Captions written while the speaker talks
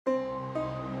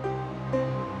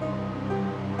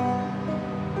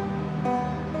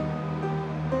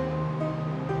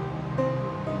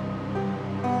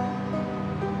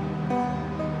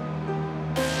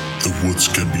woods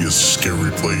can be a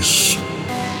scary place.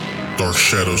 Dark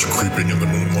shadows creeping in the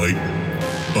moonlight,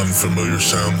 unfamiliar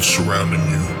sounds surrounding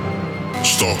you,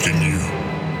 stalking you.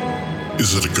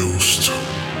 Is it a ghost,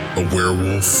 a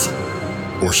werewolf,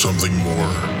 or something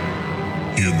more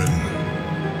human?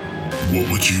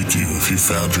 What would you do if you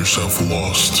found yourself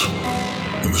lost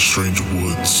in the strange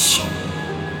woods?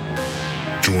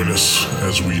 Join us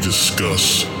as we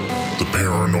discuss the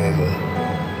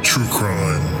paranormal, true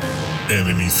crime, and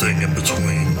anything in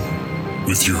between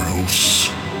with your hosts,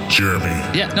 Jeremy.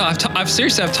 Yeah, no, I've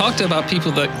seriously talked about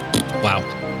people that, wow.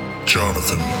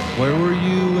 Jonathan. Where were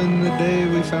you in the day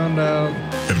we found out?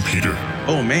 And Peter.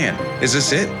 Oh man, is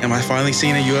this it? Am I finally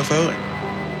seeing a UFO?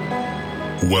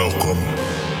 Welcome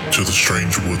to the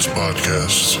Strange Woods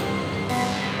Podcast.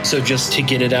 So just to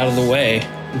get it out of the way,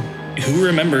 who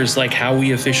remembers like how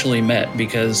we officially met?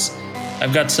 Because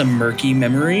I've got some murky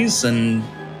memories and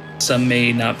some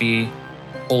may not be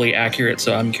fully accurate,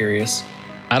 so I'm curious.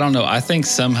 I don't know. I think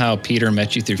somehow Peter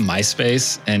met you through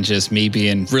MySpace, and just me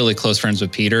being really close friends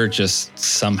with Peter just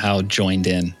somehow joined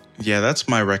in. Yeah, that's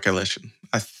my recollection.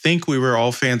 I think we were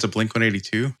all fans of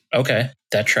Blink-182. Okay,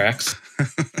 that tracks.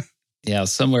 Yeah,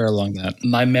 somewhere along that.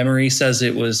 My memory says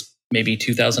it was maybe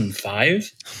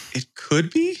 2005. It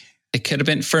could be. It could have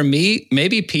been, for me,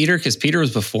 maybe Peter, because Peter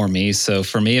was before me. So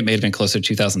for me, it may have been closer to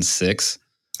 2006.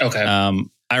 Okay.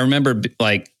 I remember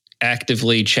like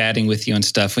actively chatting with you and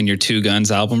stuff when your Two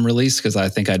Guns album released, because I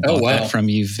think I'd bought that from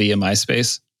you via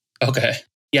MySpace. Okay.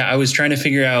 Yeah, I was trying to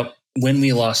figure out when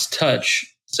we lost touch.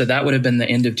 So that would have been the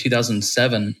end of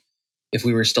 2007 if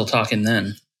we were still talking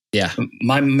then. Yeah.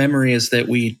 My memory is that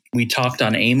we talked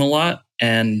on AIM a lot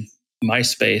and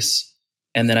MySpace.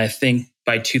 And then I think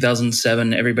by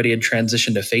 2007, everybody had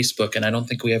transitioned to Facebook. And I don't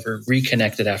think we ever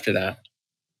reconnected after that.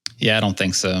 Yeah, I don't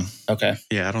think so. Okay.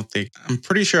 Yeah, I don't think. I'm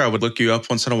pretty sure I would look you up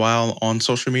once in a while on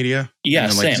social media. Yeah,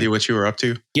 and same. see what you were up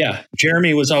to. Yeah.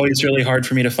 Jeremy was always really hard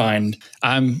for me to find.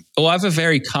 I have a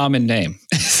very common name.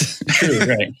 True,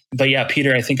 right. But yeah,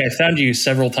 Peter, I think I found you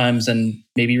several times and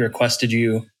maybe requested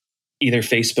you either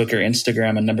Facebook or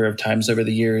Instagram a number of times over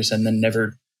the years and then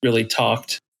never really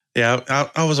talked. Yeah,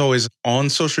 I was always on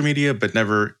social media, but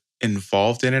never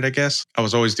involved in it, I guess. I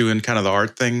was always doing kind of the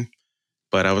art thing,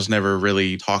 but I was never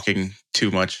really talking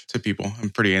too much to people. I'm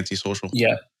pretty antisocial.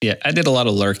 Yeah. Yeah, I did a lot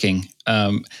of lurking.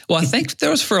 Well, I think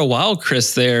there was for a while,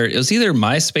 Chris, it was either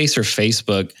MySpace or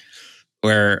Facebook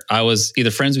where I was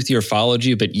either friends with you or followed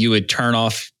you, but you would turn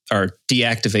off or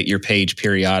deactivate your page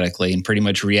periodically and pretty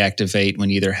much reactivate when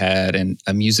you either had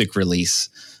a music release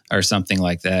or something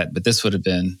like that. But this would have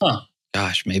been,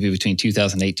 maybe between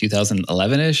 2008,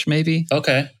 2011-ish, maybe.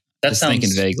 Okay. That Just sounds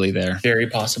thinking vaguely there. Very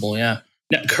possible, yeah.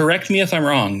 Now, correct me if I'm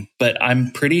wrong, but I'm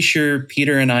pretty sure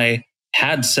Peter and I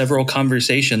had several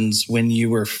conversations when you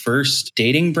were first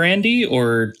dating Brandy,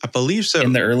 or I believe so.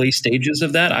 In the early stages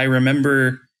of that. I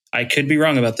remember, I could be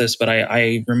wrong about this, but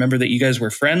I remember that you guys were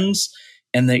friends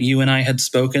and that you and I had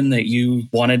spoken, that you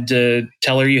wanted to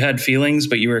tell her you had feelings,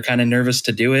 but you were kind of nervous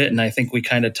to do it. And I think we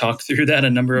kind of talked through that a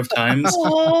number of times.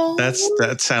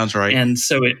 That sounds right. And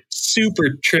so it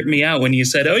super tripped me out when you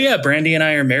said, oh yeah, Brandy and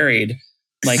I are married.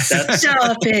 Like that's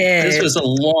Stop it. This was a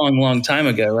long, long time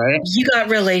ago, right? You got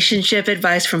relationship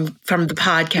advice from the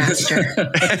podcaster.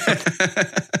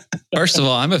 First of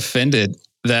all, I'm offended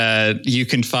that you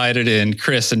confided in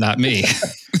Chris and not me.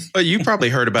 But you probably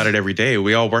heard about it every day.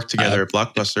 We all worked together at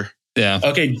Blockbuster. Yeah.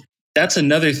 Okay. That's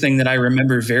another thing that I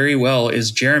remember very well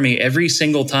is Jeremy, every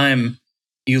single time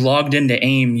you logged into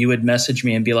AIM, you would message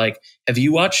me and be like, have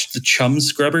you watched The Chum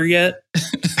Scrubber yet?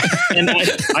 And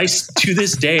I to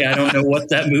this day, I don't know what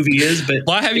that movie is, but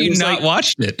why have you not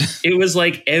watched it? It was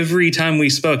like every time we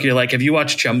spoke, you're like, have you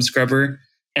watched Chum Scrubber?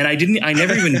 And I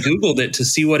never even Googled it to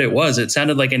see what it was. It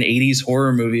sounded like an 80s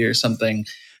horror movie or something.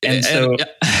 And so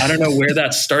I don't know where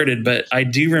that started, but I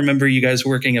do remember you guys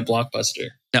working at Blockbuster.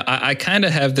 Now, I kind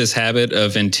of have this habit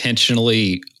of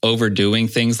intentionally overdoing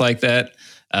things like that.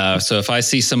 So if I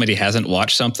see somebody hasn't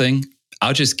watched something,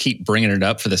 I'll just keep bringing it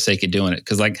up for the sake of doing it.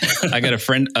 Because like I got a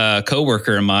friend,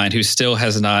 coworker of mine who still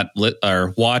has not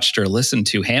watched or listened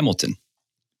to Hamilton.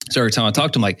 So every time I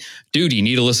talk to him, like, dude, you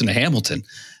need to listen to Hamilton.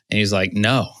 And he's like,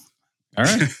 no. All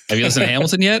right. Have you listened to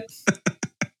Hamilton yet?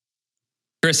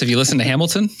 Chris, have you listened to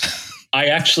Hamilton? I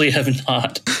actually have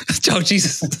not. Oh,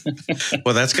 Jesus.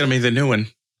 Well, that's going to be the new one.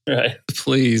 Right.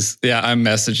 Please. Yeah, I'm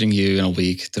messaging you in a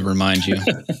week to remind you.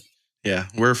 Yeah,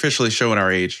 we're officially showing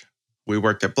our age. We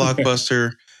worked at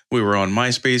Blockbuster. We were on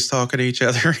MySpace talking to each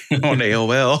other on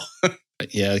AOL.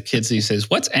 But yeah, the kids these days,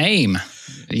 what's AIM?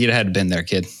 You'd have had been there,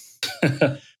 kid.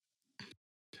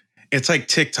 It's like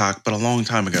TikTok, but a long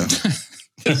time ago.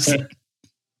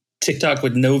 TikTok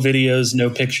with no videos, no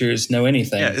pictures, no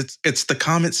anything. Yeah, it's the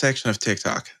comment section of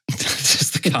TikTok.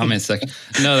 Just the comment section.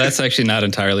 No, that's actually not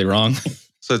entirely wrong.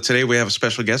 So today we have a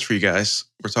special guest for you guys.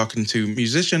 We're talking to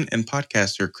musician and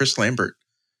podcaster Chris Lambert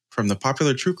from the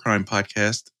popular true crime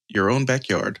podcast, Your Own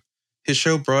Backyard. His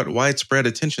show brought widespread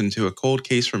attention to a cold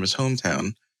case from his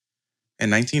hometown. In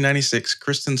 1996,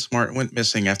 Kristen Smart went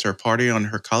missing after a party on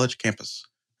her college campus.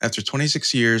 After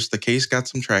 26 years, the case got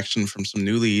some traction from some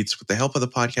new leads with the help of the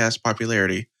podcast's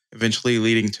popularity, eventually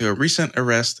leading to a recent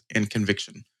arrest and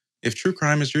conviction. If true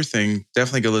crime is your thing,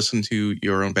 definitely go listen to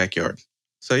Your Own Backyard.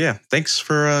 So yeah, thanks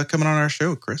for coming on our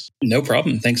show, Chris. No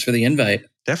problem. Thanks for the invite.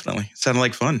 Definitely. Sounded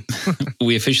like fun.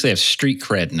 We officially have street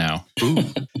cred now. Ooh.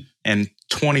 And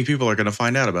 20 people are going to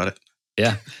find out about it.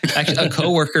 Yeah. Actually,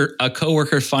 a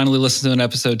coworker finally listened to an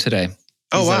episode today.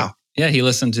 Oh, wow. Like, yeah, he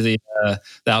listened to the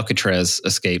Alcatraz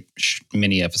escape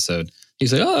mini episode.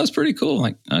 He's like, oh, that's pretty cool. I'm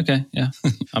like, okay, yeah.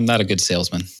 I'm not a good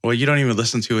salesman. Well, you don't even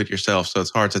listen to it yourself, so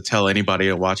it's hard to tell anybody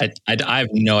to watch it. I have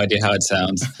no idea how it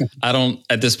sounds.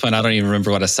 At this point, I don't even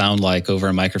remember what I sound like over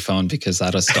a microphone because I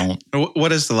just don't.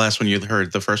 What is the last one you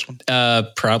heard, the first one?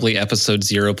 Probably episode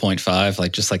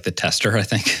 0.5, like the tester, I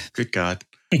think. Good God.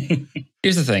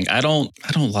 Here's the thing. I don't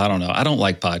know. I don't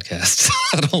like podcasts.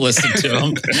 I don't listen to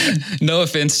them. No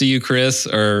offense to you, Chris,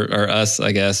 or us,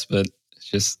 I guess, but it's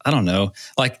just, I don't know.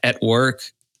 Like at work,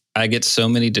 I get so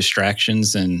many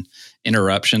distractions and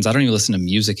interruptions. I don't even listen to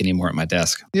music anymore at my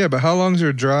desk. Yeah, but how long's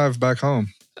your drive back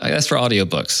home? That's for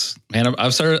audiobooks. Man, I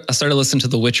started listening to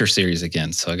the Witcher series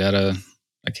again, so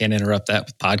I can't interrupt that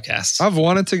with podcasts. I've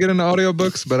wanted to get into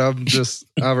audiobooks, but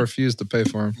I refuse to pay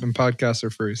for them, and podcasts are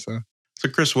free, so. So,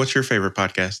 Chris, what's your favorite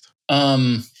podcast?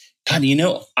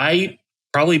 God, I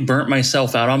probably burnt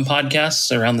myself out on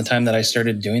podcasts around the time that I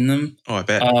started doing them. Oh, I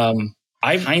bet.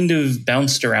 I kind of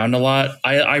bounced around a lot.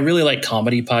 I really like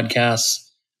comedy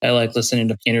podcasts. I like listening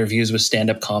to interviews with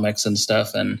stand-up comics and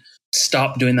stuff, and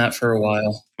stopped doing that for a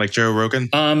while. Like Joe Rogan?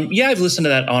 Yeah, I've listened to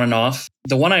that on and off.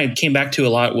 The one I came back to a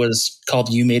lot was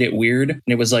called You Made It Weird. And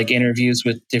it was like interviews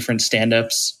with different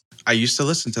stand-ups. I used to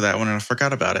listen to that one and I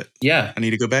forgot about it. Yeah. I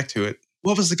need to go back to it.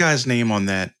 What was the guy's name on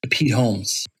that? Pete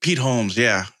Holmes. Pete Holmes,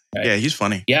 yeah. Right. Yeah, he's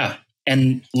funny. Yeah.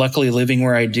 And luckily living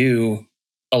where I do,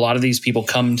 a lot of these people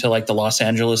come to like the Los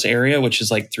Angeles area, which is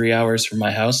like 3 hours from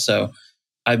my house. So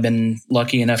I've been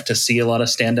lucky enough to see a lot of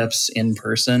stand-ups in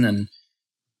person and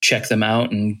check them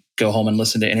out and go home and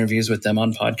listen to interviews with them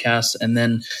on podcasts. And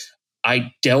then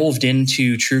I delved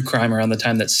into true crime around the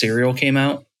time that Serial came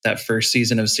out, that first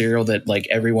season of Serial that like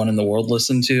everyone in the world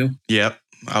listened to. Yep.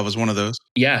 I was one of those.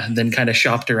 Yeah. Then kind of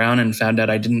shopped around and found out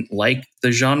I didn't like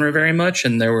the genre very much.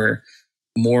 And there were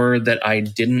more that I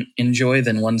didn't enjoy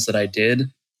than ones that I did.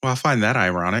 Well, I find that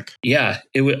ironic. Yeah.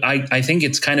 I think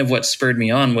it's kind of what spurred me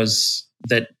on was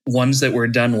that ones that were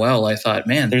done well, I thought,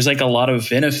 man, there's like a lot of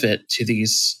benefit to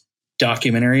these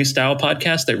documentary style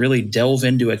podcasts that really delve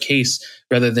into a case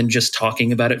rather than just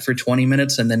talking about it for 20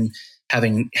 minutes and then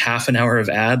having half an hour of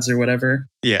ads or whatever.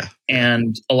 Yeah.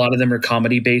 And a lot of them are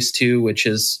comedy based too, which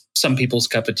is some people's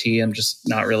cup of tea. I'm just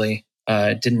not really,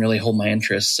 didn't really hold my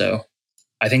interest. So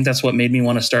I think that's what made me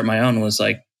want to start my own was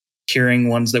like hearing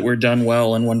ones that were done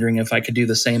well and wondering if I could do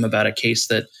the same about a case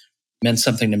that meant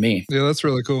something to me. Yeah, that's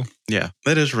really cool. Yeah,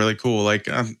 that is really cool. Like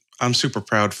I'm super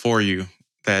proud for you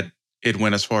that it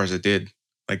went as far as it did.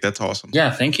 Like that's awesome.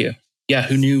 Yeah, thank you. Yeah,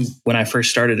 who knew when I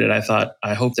first started it? I thought,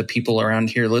 I hope the people around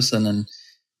here listen and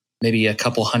maybe a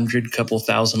couple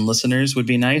thousand listeners would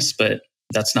be nice, but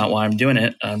that's not why I'm doing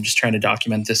it. I'm just trying to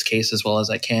document this case as well as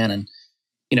I can and,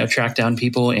 track down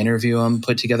people, interview them,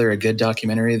 put together a good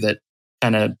documentary that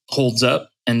kind of holds up.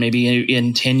 And maybe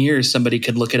in 10 years, somebody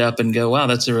could look it up and go, wow,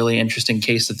 that's a really interesting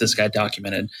case that this guy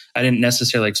documented. I didn't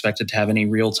necessarily expect it to have any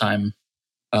real-time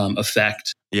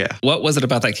effect. Yeah. What was it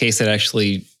about that case that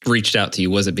actually reached out to you?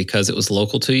 Was it because it was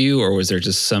local to you or was there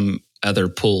just some other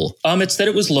pull? It's that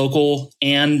it was local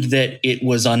and that it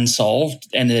was unsolved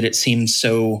and that it seemed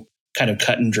so kind of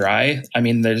cut and dry. I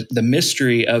mean, the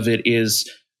mystery of it is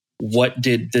what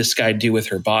did this guy do with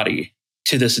her body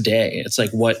to this day? It's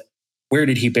like, where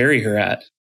did he bury her at?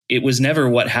 It was never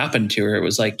what happened to her. It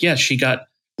was like, yeah, she got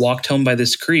walked home by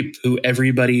this creep who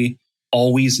everybody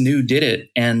always knew did it.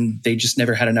 And they just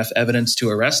never had enough evidence to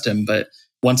arrest him. But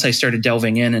once I started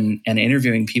delving in and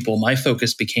interviewing people, my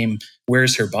focus became,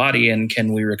 where's her body and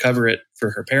can we recover it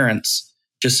for her parents?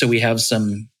 Just so we have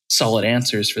some solid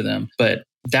answers for them. But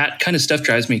that kind of stuff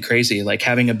drives me crazy. Like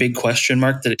having a big question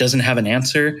mark that it doesn't have an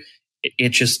answer, it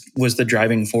just was the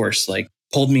driving force. Like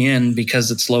pulled me in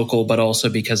because it's local, but also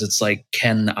because it's like,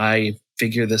 can I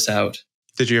figure this out?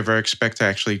 Did you ever expect to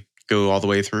actually go all the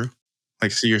way through?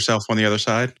 Like see yourself on the other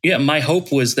side? Yeah, my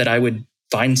hope was that I would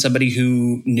find somebody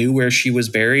who knew where she was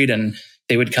buried and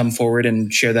they would come forward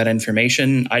and share that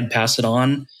information. I'd pass it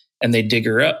on and they'd dig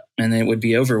her up and it would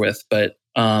be over with. But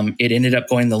it ended up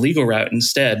going the legal route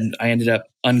instead. I ended up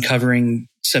uncovering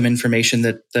some information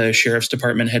that the sheriff's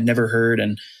department had never heard,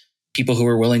 and people who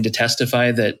were willing to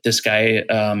testify that this guy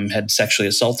had sexually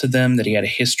assaulted them, that he had a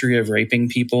history of raping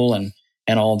people and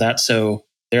all that. So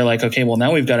they're like, okay, well,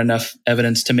 now we've got enough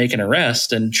evidence to make an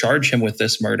arrest and charge him with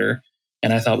this murder.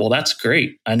 And I thought, well, that's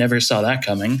great. I never saw that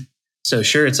coming. So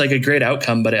sure, it's like a great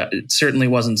outcome, but it certainly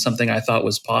wasn't something I thought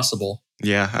was possible.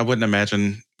 Yeah, I wouldn't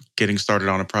imagine getting started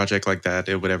on a project like that,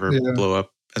 it would ever blow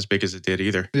up as big as it did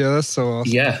either. Yeah, that's so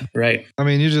awesome. Yeah, right. I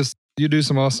mean, you do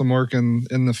some awesome work in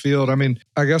the field. I mean,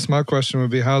 I guess my question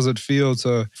would be, how does it feel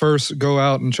to first go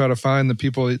out and try to find the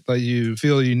people that you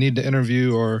feel you need to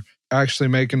interview, or actually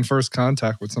making first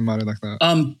contact with somebody like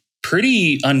that?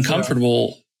 Pretty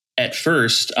uncomfortable at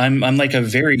first. I'm like a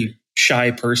very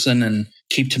shy person and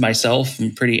keep to myself.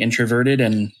 I'm pretty introverted.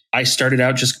 And I started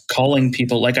out just calling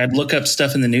people. Like I'd look up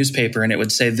stuff in the newspaper and it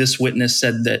would say this witness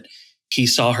said that he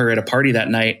saw her at a party that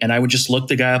night. And I would just look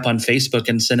the guy up on Facebook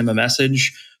and send him a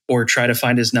message or try to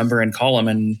find his number and call him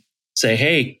and say,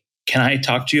 hey, can I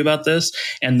talk to you about this?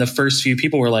 And the first few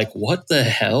people were like, what the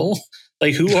hell?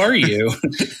 Like, who are you?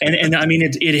 and I mean,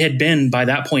 it had been by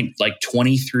that point, like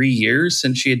 23 years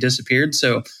since she had disappeared.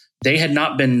 So they had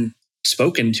not been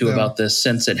spoken to about this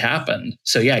since it happened.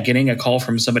 So yeah, getting a call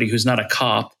from somebody who's not a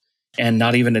cop and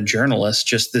not even a journalist,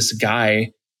 just this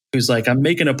guy who's like, I'm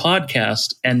making a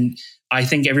podcast. And I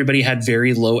think everybody had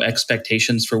very low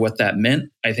expectations for what that meant.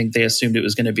 I think they assumed it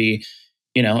was going to be,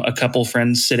 a couple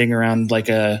friends sitting around like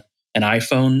an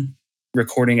iPhone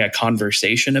recording a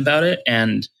conversation about it,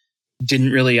 and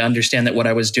didn't really understand that what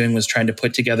I was doing was trying to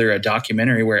put together a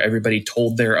documentary where everybody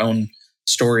told their own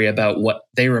story about what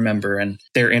they remember and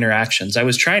their interactions. I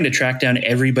was trying to track down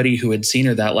everybody who had seen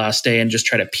her that last day and just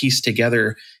try to piece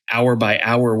together hour by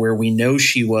hour where we know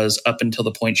she was up until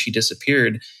the point she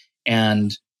disappeared.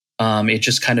 And it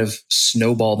just kind of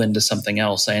snowballed into something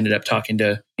else. I ended up talking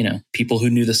to, people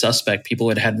who knew the suspect, people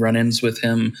who had run-ins with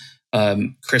him,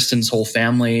 Kristen's whole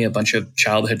family, a bunch of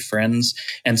childhood friends.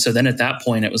 And so then at that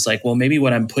point, it was like, well, maybe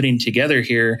what I'm putting together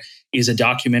here is a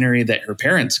documentary that her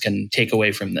parents can take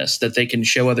away from this, that they can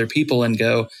show other people and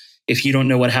go, if you don't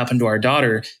know what happened to our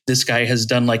daughter, this guy has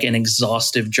done like an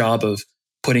exhaustive job of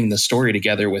putting the story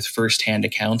together with firsthand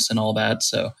accounts and all that.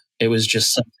 So it was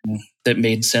just something that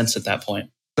made sense at that point.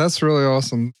 That's really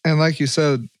awesome. And like you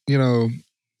said,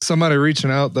 somebody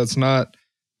reaching out that's not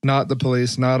the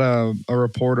police, not a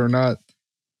reporter,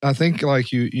 I think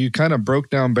like you kind of broke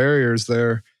down barriers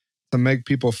there to make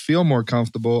people feel more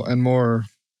comfortable and more,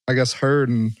 I guess, heard.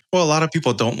 And well, a lot of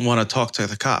people don't want to talk to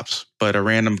the cops, but a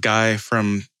random guy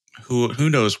from who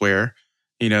knows where,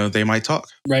 they might talk.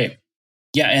 Right.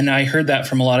 Yeah. And I heard that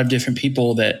from a lot of different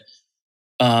people that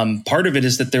part of it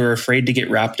is that they were afraid to get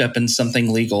wrapped up in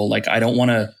something legal. Like, I don't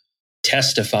want to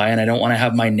testify and I don't want to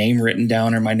have my name written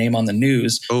down or my name on the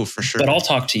news. Oh, for sure. But I'll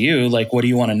talk to you. Like, what do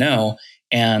you want to know?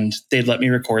 And they'd let me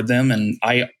record them. And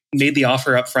I made the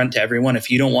offer up front to everyone. If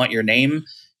you don't want your name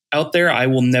out there, I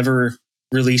will never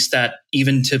release that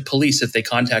even to police. If they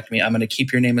contact me, I'm going to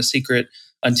keep your name a secret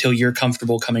until you're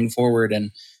comfortable coming forward.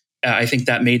 And I think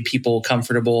that made people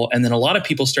comfortable. And then a lot of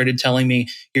people started telling me,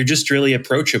 you're just really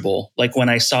approachable. Like when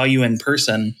I saw you in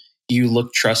person, you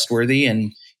looked trustworthy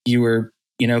and you were,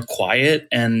 quiet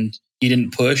and you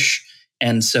didn't push.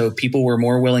 And so people were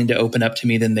more willing to open up to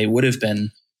me than they would have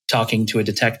been talking to a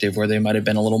detective, where they might have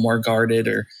been a little more guarded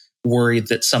or worried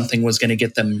that something was going to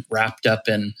get them wrapped up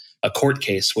in a court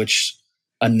case, which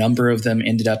a number of them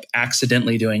ended up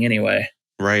accidentally doing anyway.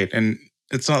 Right. And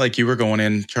it's not like you were going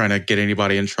in trying to get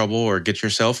anybody in trouble or get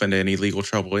yourself into any legal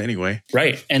trouble anyway.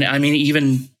 Right. And I mean,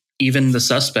 even the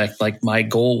suspect, like my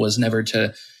goal was never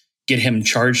to get him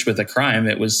charged with a crime.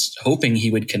 It was hoping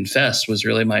he would confess was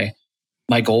really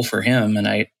my goal for him. And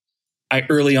I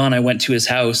early on, I went to his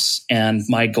house and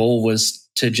my goal was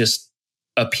to just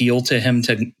appeal to him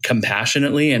to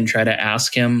compassionately and try to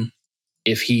ask him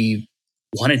if he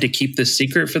wanted to keep this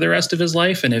secret for the rest of his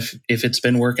life. And if it's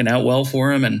been working out well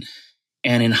for him. And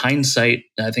in hindsight,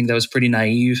 I think that was pretty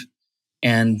naive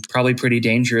and probably pretty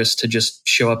dangerous to just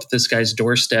show up at this guy's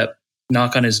doorstep,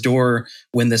 knock on his door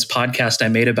when this podcast I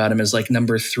made about him is like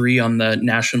number 3 on the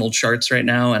national charts right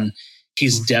now. And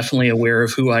he's definitely aware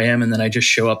of who I am. And then I just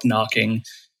show up knocking.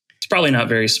 It's probably not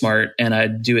very smart. And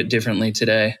I'd do it differently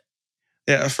today.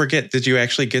 Yeah, I forget. Did you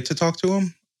actually get to talk to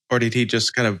him? Or did he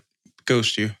just kind of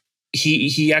ghost you?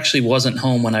 He actually wasn't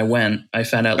home when I went. I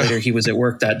found out later he was at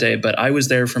work that day. But I was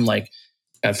there from like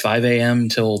at 5 a.m.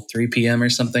 till 3 p.m. or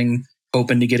something,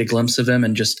 hoping to get a glimpse of him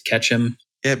and just catch him.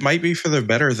 It might be for the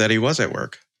better that he was at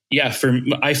work. Yeah,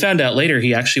 I found out later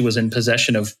he actually was in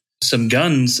possession of some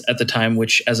guns at the time,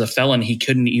 which as a felon, he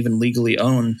couldn't even legally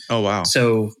own. Oh, wow.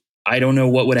 So I don't know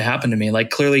what would have happened to me. Like,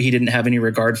 clearly he didn't have any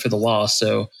regard for the law.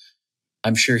 So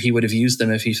I'm sure he would have used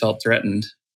them if he felt threatened.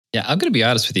 Yeah, I'm going to be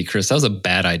honest with you, Chris. That was a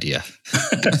bad idea.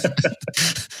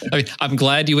 I mean, I'm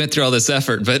glad you went through all this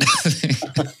effort, but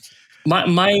my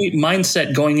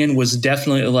mindset going in was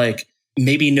definitely like,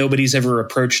 maybe nobody's ever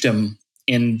approached him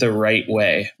in the right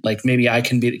way. Like, maybe I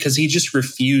can be, because he just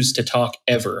refused to talk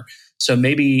ever. So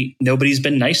maybe nobody's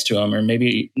been nice to him, or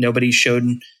maybe nobody's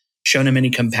shown him any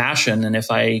compassion. And if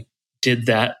I did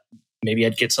that, maybe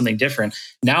I'd get something different.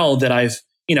 Now that I've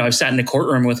sat in a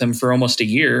courtroom with him for almost a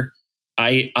year,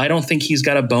 I don't think he's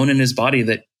got a bone in his body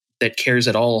that cares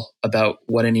at all about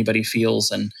what anybody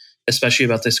feels, and especially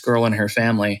about this girl and her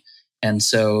family. And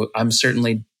so I'm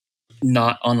certainly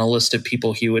not on a list of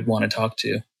people he would want to talk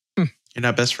to. You're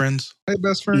not best friends? Hey,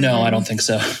 best friend. No, I don't think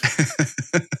so.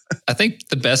 I think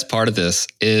the best part of this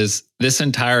is this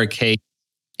entire case,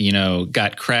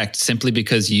 got cracked simply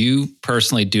because you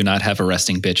personally do not have a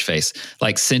resting bitch face.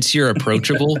 Like, since you're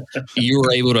approachable, you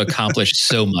were able to accomplish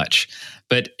so much.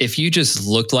 But if you just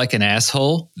looked like an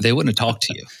asshole, they wouldn't have talked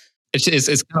to you.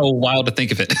 It's kind of wild to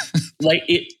think of it.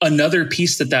 Another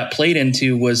piece that played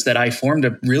into was that I formed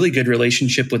a really good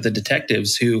relationship with the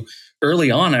detectives who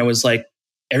early on I was like,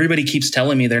 everybody keeps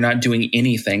telling me they're not doing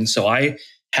anything. So I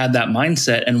had that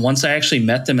mindset. And once I actually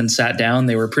met them and sat down,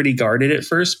 they were pretty guarded at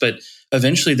first, but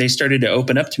eventually they started to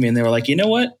open up to me and they were like, you know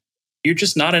what? You're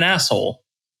just not an asshole.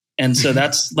 And so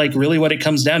that's like really what it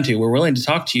comes down to. We're willing to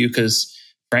talk to you because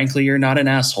frankly, you're not an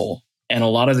asshole. And a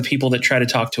lot of the people that try to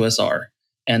talk to us are.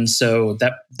 And so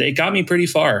that they got me pretty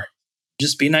far.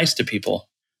 Just be nice to people.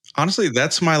 Honestly,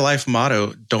 that's my life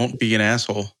motto. Don't be an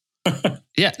asshole.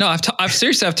 Yeah, no, I've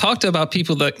seriously, I've talked about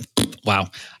people that, wow,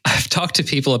 I've talked to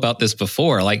people about this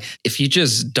before. Like, if you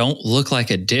just don't look like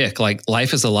a dick, like,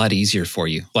 life is a lot easier for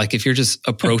you. Like, if you're just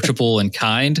approachable and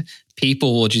kind,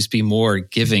 people will just be more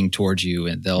giving towards you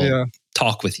and they'll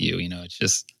talk with you. It's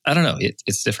just, I don't know.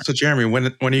 It's different. So Jeremy, when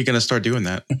are you going to start doing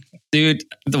that? Dude,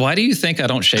 why do you think I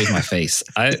don't shave my face?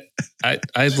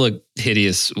 I look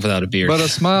hideous without a beard. But a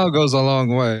smile goes a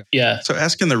long way. Yeah. So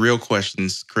asking the real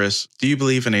questions, Chris, do you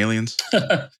believe in aliens?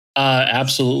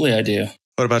 Absolutely, I do.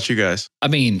 What about you guys? I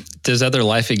mean, does other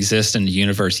life exist in the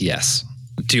universe? Yes.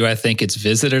 Do I think it's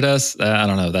visited us? I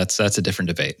don't know. That's a different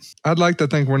debate. I'd like to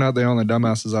think we're not the only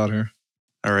dumbasses out here.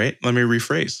 All right, let me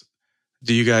rephrase.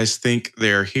 Do you guys think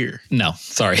they're here? No,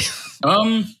 sorry.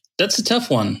 That's a tough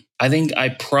one. I think I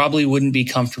probably wouldn't be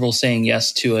comfortable saying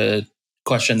yes to a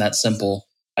question that simple.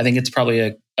 I think it's probably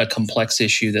a complex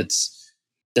issue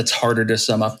that's harder to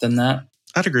sum up than that.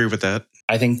 I'd agree with that.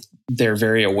 I think they're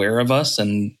very aware of us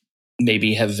and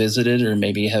maybe have visited or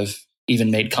maybe have even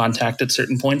made contact at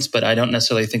certain points, but I don't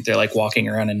necessarily think they're like walking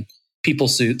around in people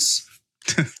suits.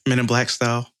 Men in Black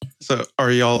style. So are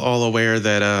y'all all aware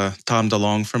that Tom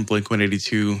DeLonge from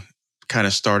Blink-182 kind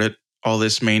of started all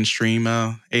this mainstream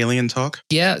alien talk?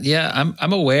 Yeah,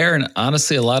 I'm aware, and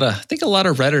honestly, I think a lot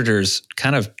of Redditors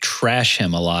kind of trash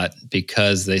him a lot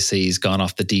because they say he's gone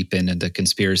off the deep end into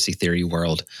conspiracy theory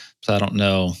world. So I don't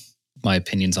know my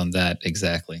opinions on that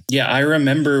exactly. Yeah, I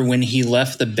remember when he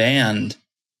left the band,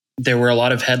 there were a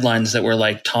lot of headlines that were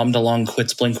like, Tom DeLonge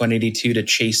quits Blink-182 to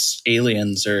chase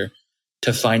aliens or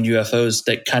to find UFOs,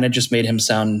 that kind of just made him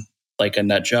sound like a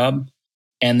nut job.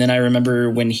 And then I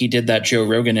remember when he did that Joe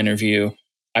Rogan interview,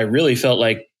 I really felt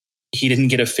like he didn't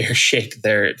get a fair shake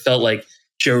there. It felt like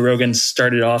Joe Rogan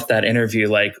started off that interview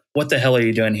like, what the hell are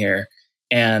you doing here?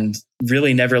 And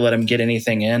really never let him get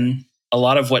anything in. A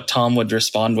lot of what Tom would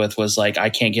respond with was like, I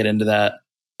can't get into that,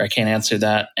 or I can't answer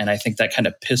that. And I think that kind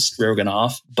of pissed Rogan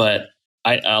off. But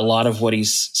a lot of what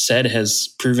he's said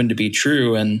has proven to be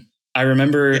true. And I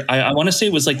remember, I want to say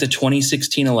it was like the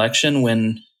 2016 election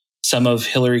when some of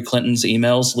Hillary Clinton's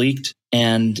emails leaked.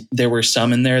 And there were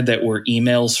some in there that were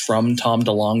emails from Tom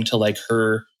DeLonge to like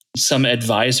some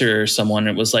advisor or someone.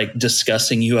 It was like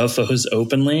discussing UFOs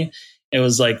openly. It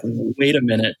was like, wait a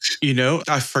minute.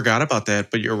 I forgot about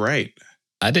that, but you're right.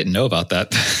 I didn't know about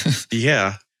that.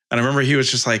 Yeah. And I remember he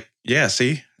was just like, yeah,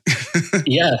 see?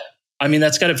 Yeah. I mean,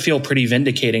 that's got to feel pretty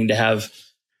vindicating to have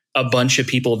a bunch of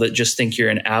people that just think you're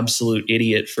an absolute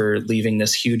idiot for leaving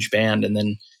this huge band. And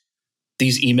then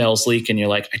these emails leak and you're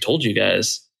like, I told you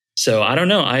guys. So I don't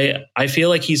know. I feel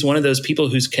like he's one of those people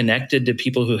who's connected to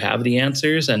people who have the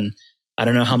answers. And I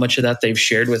don't know how much of that they've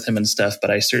shared with him and stuff,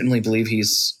 but I certainly believe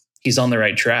he's on the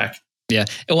right track. Yeah.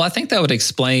 Well, I think that would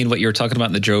explain what you were talking about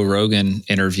in the Joe Rogan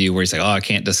interview where he's like, oh, I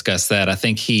can't discuss that. I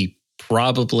think he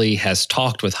probably has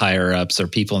talked with higher ups or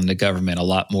people in the government a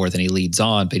lot more than he leads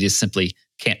on, but he just simply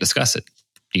can't discuss it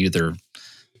either,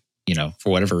 for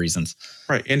whatever reasons.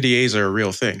 Right. NDAs are a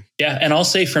real thing. Yeah. And I'll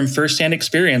say from firsthand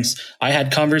experience, I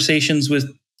had conversations with,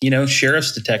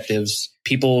 sheriff's detectives,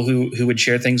 people who would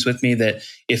share things with me that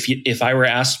if I were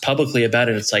asked publicly about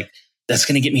it, it's like, that's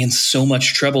going to get me in so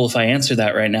much trouble if I answer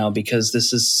that right now,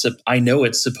 because I know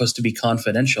it's supposed to be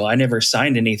confidential. I never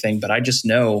signed anything, but I just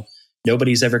know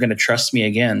nobody's ever going to trust me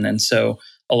again. And so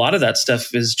a lot of that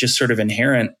stuff is just sort of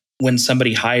inherent. When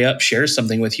somebody high up shares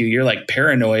something with you, you're like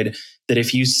paranoid that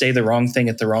if you say the wrong thing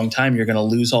at the wrong time, you're going to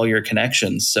lose all your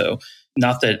connections. So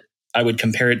not that I would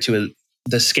compare it to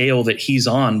the scale that he's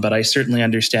on, but I certainly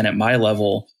understand at my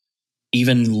level,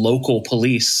 even local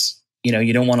police,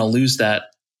 you don't want to lose that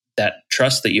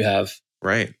trust that you have.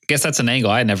 Right. I guess that's an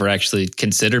angle I never actually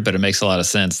considered, but it makes a lot of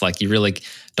sense. Like you really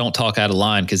don't talk out of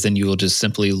line because then you will just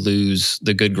simply lose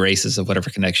the good graces of whatever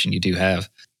connection you do have.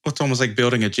 Well, it's almost like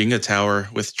building a Jenga tower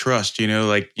with trust,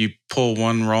 like you pull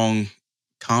one wrong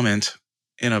comment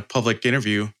in a public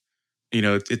interview,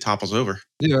 it topples over.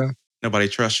 Yeah. Nobody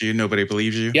trusts you. Nobody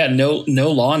believes you. Yeah. No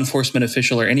law enforcement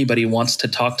official or anybody wants to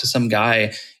talk to some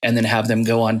guy and then have them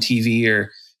go on TV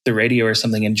or the radio or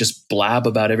something and just blab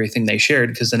about everything they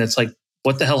shared. Because then it's like,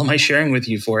 what the hell am I sharing with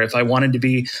you for? If I wanted to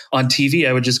be on TV,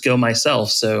 I would just go myself.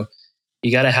 So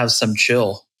you got to have some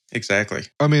chill. Exactly.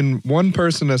 I mean, one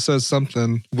person that says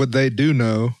something, what they do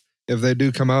know, if they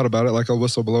do come out about it, like a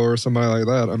whistleblower or somebody like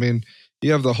that, I mean,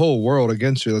 you have the whole world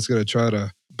against you that's going to try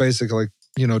to basically,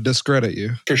 discredit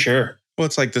you. For sure. Well,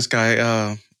 it's like this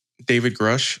guy, David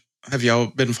Grush. Have y'all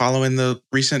been following the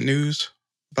recent news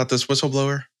about this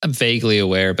whistleblower? I'm vaguely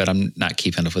aware, but I'm not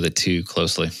keeping up with it too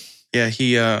closely. Yeah,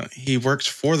 he works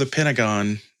for the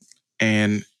Pentagon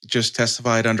and just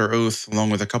testified under oath along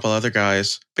with a couple other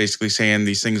guys, basically saying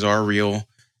these things are real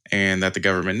and that the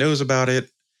government knows about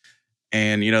it.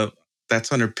 And,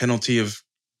 that's under penalty of,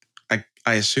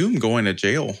 I assume, going to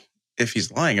jail if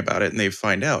he's lying about it and they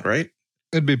find out, right?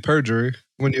 It'd be perjury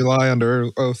when you lie under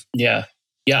oath. Yeah.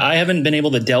 Yeah, I haven't been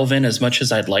able to delve in as much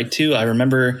as I'd like to. I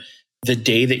remember the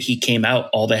day that he came out,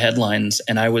 all the headlines,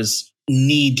 and I was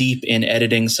knee deep in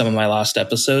editing some of my last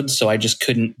episodes. So I just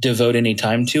couldn't devote any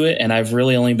time to it. And I've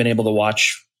really only been able to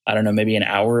watch, I don't know, maybe an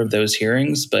hour of those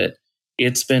hearings, but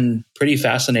it's been pretty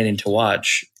fascinating to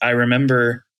watch. I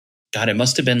remember, God, it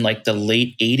must have been like the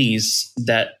late 80s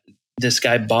that this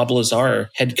guy, Bob Lazar,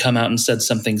 had come out and said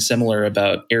something similar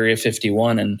about Area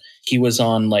 51. And he was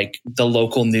on like the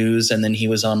local news. And then he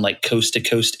was on like Coast to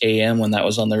Coast AM when that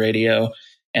was on the radio.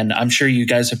 And I'm sure you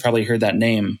guys have probably heard that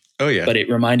name. Oh, yeah. But it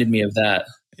reminded me of that.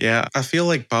 Yeah, I feel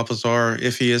like Bob Lazar,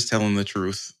 if he is telling the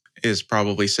truth, is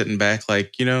probably sitting back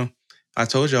like, I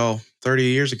told y'all 30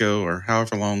 years ago or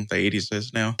however long the 80s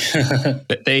is now.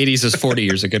 The 80s is 40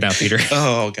 years ago now, Peter.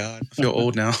 Oh, God. I feel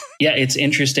old now. Yeah, it's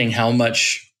interesting how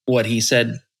much what he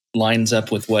said lines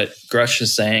up with what Grush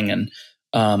is saying. And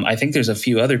I think there's a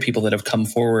few other people that have come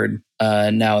forward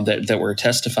now that were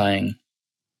testifying.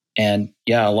 And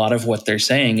yeah, a lot of what they're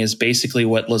saying is basically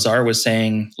what Lazar was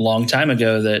saying a long time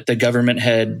ago, that the government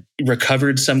had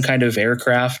recovered some kind of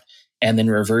aircraft and then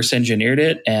reverse engineered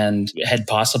it and had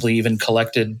possibly even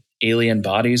collected alien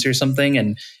bodies or something.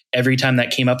 And every time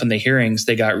that came up in the hearings,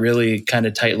 they got really kind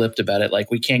of tight-lipped about it.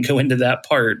 Like, we can't go into that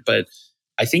part. But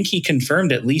I think he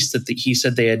confirmed at least that he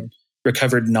said they had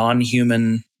recovered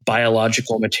non-human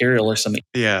biological material or something.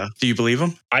 Yeah. Do you believe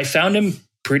him? I found him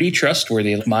pretty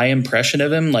trustworthy. My impression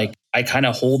of him, like, I kind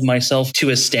of hold myself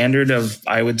to a standard of,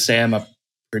 I would say I'm a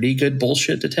pretty good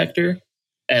bullshit detector,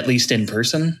 at least in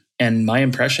person. And my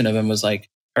impression of him was like,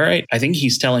 all right, I think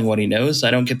he's telling what he knows. I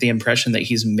don't get the impression that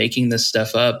he's making this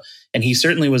stuff up. And he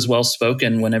certainly was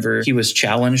well-spoken whenever he was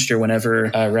challenged or whenever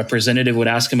a representative would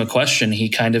ask him a question. He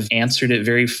kind of answered it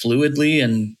very fluidly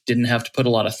and didn't have to put a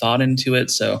lot of thought into it.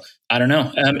 So I don't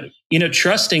know.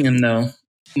 Trusting him, though,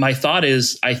 my thought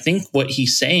is, I think what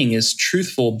he's saying is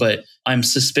truthful, but I'm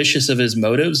suspicious of his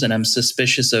motives and I'm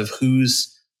suspicious of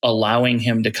who's allowing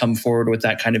him to come forward with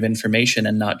that kind of information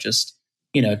and not just,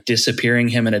 disappearing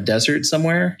him in a desert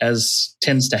somewhere, as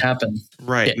tends to happen.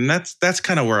 Right. Yeah. And that's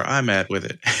kind of where I'm at with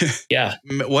it. Yeah.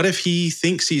 What if he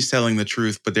thinks he's telling the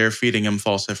truth, but they're feeding him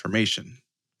false information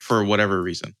for whatever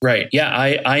reason? Right. Yeah.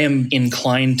 I am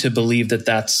inclined to believe that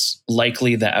that's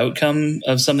likely the outcome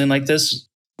of something like this.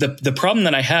 The problem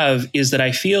that I have is that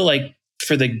I feel like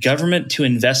for the government to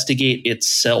investigate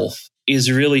itself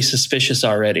is really suspicious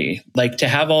already. Like, to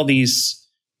have all these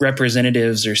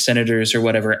representatives or senators or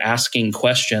whatever asking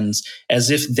questions as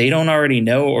if they don't already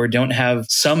know or don't have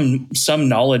some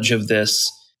knowledge of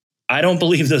this. I don't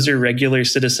believe those are regular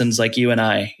citizens like you and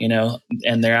I,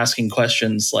 and they're asking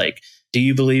questions like, do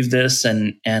you believe this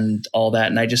and all that?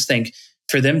 And I just think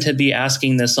for them to be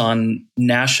asking this on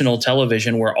national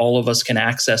television where all of us can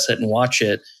access it and watch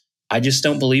it, I just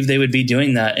don't believe they would be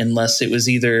doing that unless it was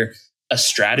either a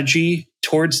strategy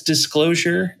towards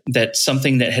disclosure, that's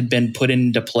something that had been put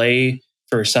into play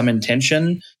for some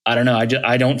intention. I don't know.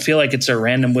 I don't feel like it's a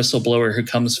random whistleblower who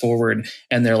comes forward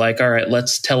and they're like, all right,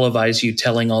 let's televise you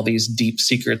telling all these deep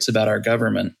secrets about our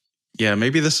government. Yeah,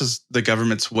 maybe this is the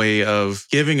government's way of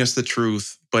giving us the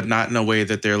truth, but not in a way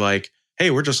that they're like, hey,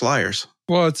 we're just liars.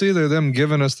 Well, it's either them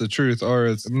giving us the truth or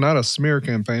it's not a smear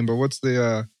campaign, but what's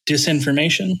the...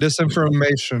 Disinformation?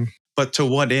 Disinformation. But to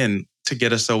what end? To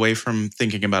get us away from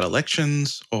thinking about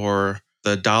elections or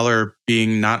the dollar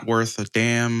being not worth a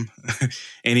damn?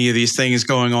 Any of these things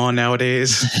going on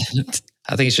nowadays?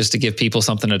 I think it's just to give people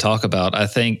something to talk about. I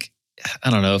think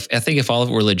if all of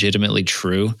it were legitimately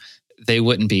true, they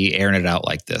wouldn't be airing it out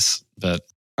like this. But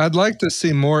I'd like to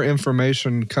see more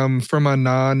information come from a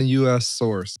non-U.S.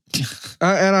 source.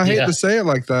 And I hate to say it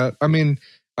like that. I mean,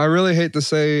 I really hate to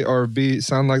say or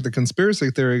sound like the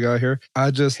conspiracy theory guy here.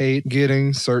 I just hate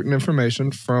getting certain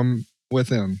information from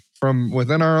within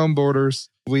our own borders.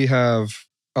 We have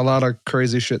a lot of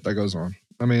crazy shit that goes on.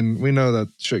 I mean, we know that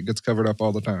shit gets covered up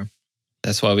all the time.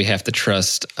 That's why we have to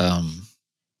trust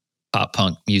pop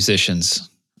punk musicians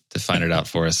to find it out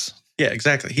for us. Yeah,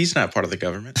 exactly. He's not part of the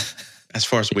government, as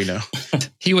far as we know.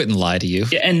 He wouldn't lie to you.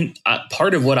 Yeah, and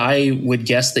part of what I would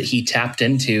guess that he tapped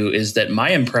into is that my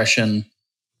impression...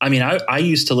 I mean, I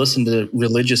used to listen to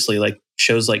religiously like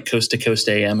shows like Coast to Coast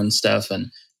AM and stuff.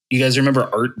 And you guys remember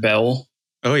Art Bell?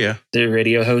 Oh, yeah. The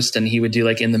radio host. And he would do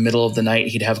like in the middle of the night,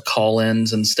 he'd have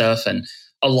call-ins and stuff. And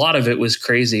a lot of it was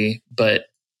crazy, but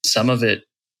some of it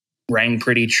rang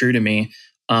pretty true to me.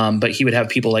 But he would have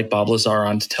people like Bob Lazar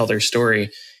on to tell their story.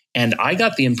 And I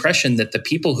got the impression that the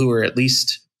people who were at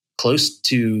least close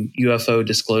to UFO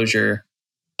disclosure,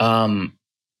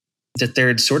 that there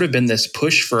had sort of been this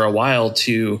push for a while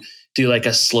to do like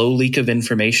a slow leak of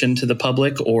information to the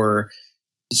public or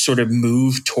sort of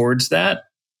move towards that,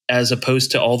 as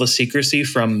opposed to all the secrecy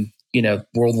from,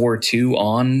 World War II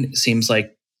on. Seems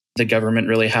like the government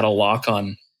really had a lock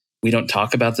on, we don't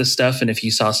talk about this stuff. And if you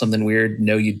saw something weird,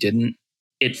 no, you didn't.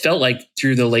 It felt like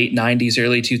through the late 90s,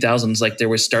 early 2000s, like there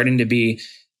was starting to be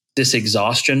this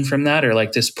exhaustion from that, or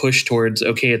like this push towards,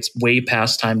 okay, it's way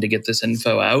past time to get this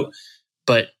info out.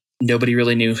 But nobody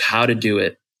really knew how to do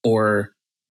it, or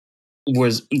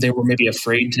they were maybe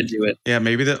afraid to do it. Yeah,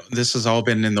 maybe this has all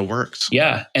been in the works.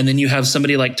 Yeah. And then you have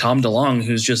somebody like Tom DeLonge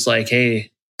who's just like, hey,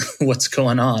 what's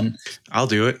going on? I'll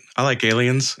do it. I like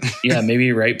aliens. Yeah,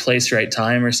 maybe right place, right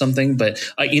time or something. But,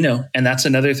 and that's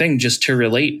another thing, just to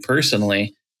relate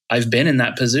personally. I've been in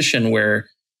that position where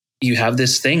you have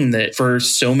this thing that for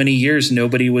so many years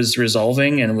nobody was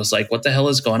resolving and was like, what the hell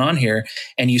is going on here?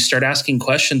 And you start asking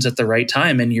questions at the right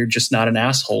time and you're just not an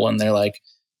asshole. And they're like,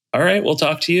 all right, we'll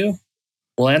talk to you.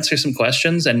 We'll answer some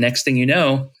questions. And next thing you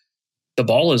know, the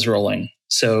ball is rolling.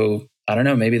 So I don't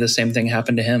know, maybe the same thing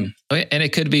happened to him. And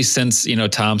it could be since,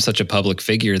 Tom's such a public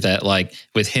figure that like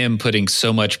with him putting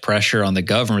so much pressure on the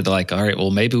government, they're like, all right,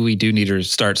 well, maybe we do need to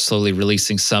start slowly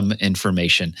releasing some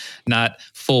information, not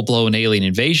full blown alien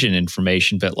invasion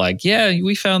information, but like, yeah,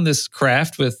 we found this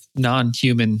craft with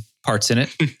non-human parts in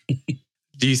it.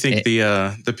 Do you think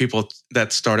the people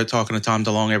that started talking to Tom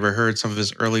DeLonge ever heard some of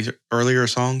his earlier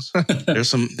songs? There's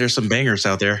some bangers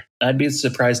out there. I'd be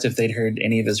surprised if they'd heard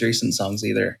any of his recent songs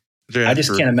either. Yeah, I just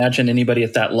can't imagine anybody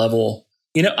at that level.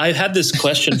 I've had this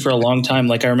question for a long time.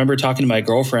 Like I remember talking to my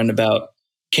girlfriend about,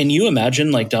 can you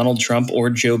imagine like Donald Trump or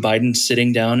Joe Biden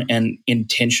sitting down and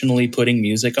intentionally putting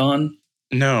music on?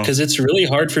 No. Because it's really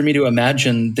hard for me to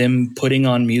imagine them putting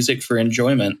on music for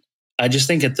enjoyment. I just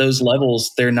think at those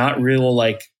levels, they're not real,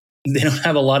 like they don't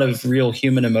have a lot of real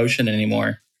human emotion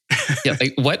anymore. Yeah,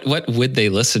 like what would they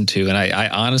listen to? And I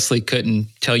honestly couldn't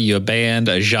tell you a band,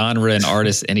 a genre, an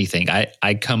artist, anything.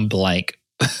 I come blank.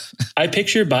 I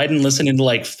picture Biden listening to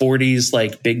like 40s,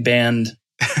 like big band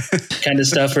kind of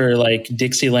stuff, or like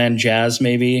Dixieland jazz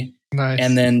maybe. Nice.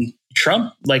 And then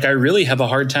Trump, like I really have a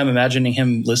hard time imagining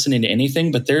him listening to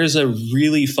anything, but there's a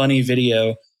really funny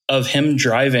video of him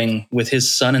driving with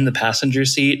his son in the passenger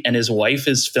seat and his wife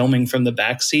is filming from the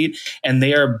back seat and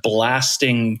they are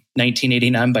blasting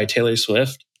 1989 by Taylor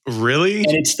Swift. Really?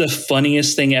 And it's the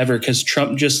funniest thing ever because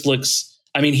Trump just looks,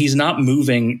 I mean, he's not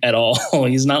moving at all.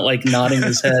 He's not like nodding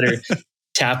his head or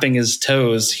tapping his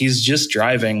toes. He's just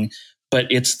driving. but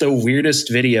it's the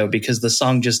weirdest video because the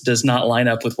song just does not line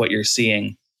up with what you're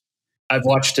seeing. I've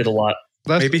watched it a lot.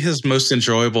 Maybe his most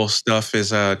enjoyable stuff is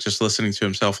just listening to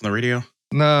himself on the radio.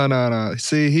 No.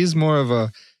 See, he's more of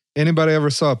a. Anybody ever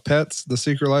saw Pets? The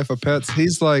Secret Life of Pets?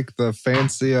 He's like the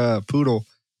fancy poodle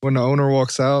when the owner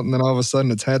walks out, and then all of a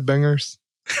sudden it's headbangers.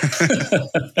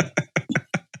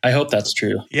 I hope that's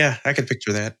true. Yeah, I could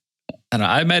picture that. I don't know.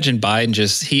 I imagine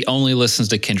Biden he only listens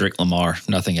to Kendrick Lamar,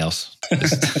 nothing else.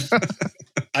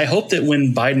 I hope that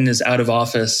when Biden is out of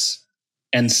office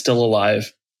and still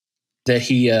alive, that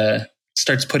he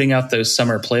starts putting out those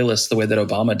summer playlists the way that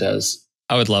Obama does.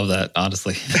 I would love that,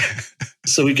 honestly.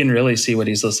 So we can really see what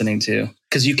he's listening to.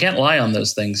 Because you can't lie on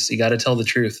those things. You got to tell the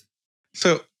truth.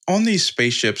 So on these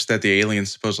spaceships that the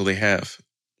aliens supposedly have,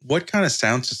 what kind of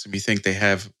sound system do you think they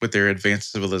have with their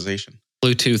advanced civilization?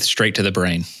 Bluetooth straight to the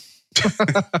brain.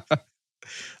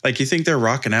 Like, you think they're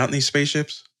rocking out in these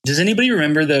spaceships? Does anybody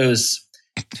remember those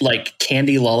like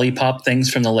candy lollipop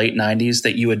things from the late 90s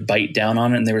that you would bite down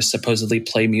on and they were supposedly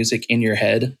play music in your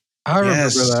head? I remember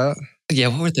Yes. that. Yeah,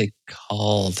 what were they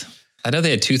called? I know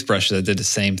they had toothbrushes that did the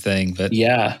same thing, but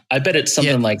Yeah, I bet it's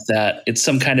something like that. It's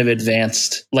some kind of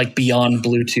advanced, like beyond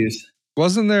Bluetooth.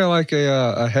 Wasn't there like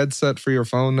a headset for your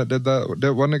phone that did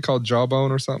that? Wasn't it called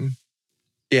Jawbone or something?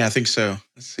 Yeah, I think so.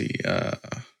 Let's see.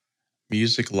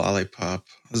 Music lollipop.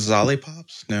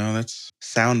 Zollipops? No, that's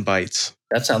sound bites.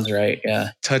 That sounds right.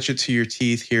 Yeah. Touch it to your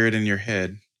teeth, hear it in your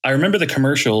head. I remember the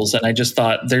commercials and I just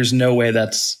thought there's no way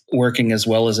that's working as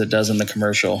well as it does in the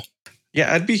commercial.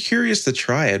 Yeah, I'd be curious to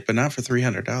try it, but not for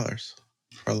 $300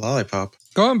 for a lollipop.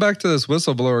 Going back to this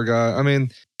whistleblower guy, I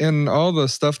mean, in all the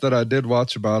stuff that I did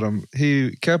watch about him,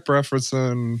 he kept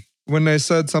referencing when they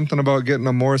said something about getting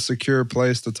a more secure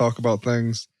place to talk about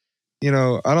things. You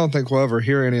know, I don't think we'll ever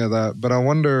hear any of that, but I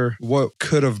wonder what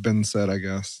could have been said, I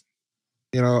guess.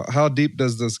 You know, how deep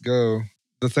does this go?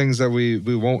 The things that we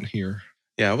won't hear.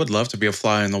 Yeah, I would love to be a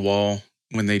fly on the wall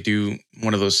when they do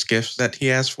one of those skiffs that he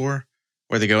asked for,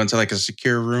 where they go into like a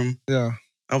secure room. Yeah.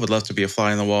 I would love to be a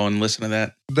fly on the wall and listen to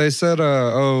that. They said,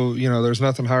 there's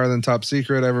nothing higher than top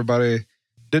secret. Everybody,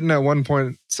 didn't at one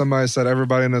point somebody said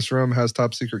everybody in this room has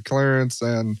top secret clearance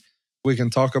and we can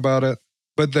talk about it.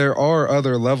 But there are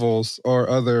other levels or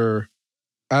other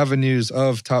avenues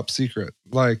of top secret.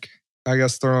 Like, I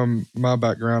guess throwing my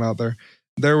background out there.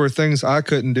 There were things I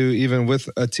couldn't do even with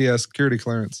a TS security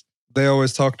clearance. They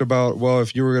always talked about, well,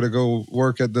 if you were going to go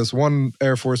work at this one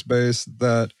Air Force base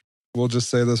that, we'll just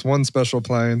say this one special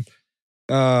plane,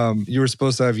 you were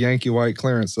supposed to have Yankee White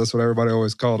clearance. That's what everybody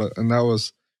always called it. And that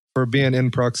was for being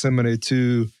in proximity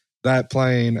to that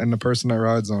plane and the person that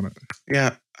rides on it.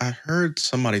 Yeah, I heard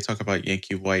somebody talk about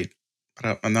Yankee White,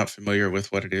 but I'm not familiar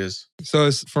with what it is. So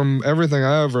it's, from everything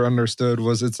I ever understood,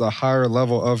 was it's a higher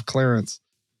level of clearance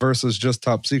versus just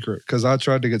top secret. Because I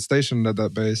tried to get stationed at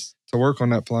that base to work on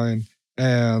that plane,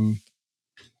 and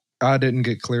I didn't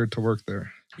get cleared to work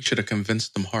there. You should have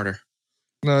convinced them harder.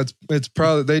 No, it's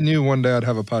probably, they knew one day I'd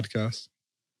have a podcast.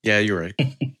 Yeah, you're right.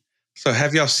 So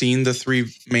have y'all seen the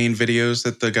 3 main videos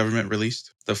that the government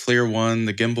released? The FLIR one,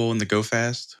 the gimbal, and the Go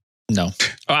Fast? no.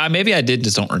 Maybe I did,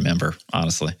 just don't remember,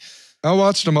 honestly. I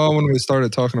watched them all when we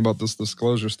started talking about this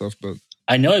disclosure stuff, but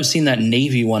I know I've seen that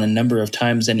Navy one a number of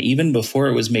times, and even before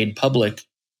it was made public,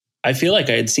 I feel like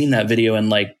I had seen that video in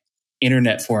like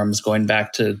internet forums going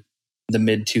back to the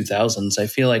mid 2000s. I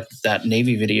feel like that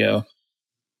Navy video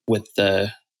with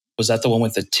was that the one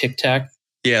with the Tic Tac?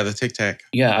 Yeah, the Tic Tac.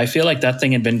 Yeah, I feel like that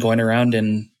thing had been going around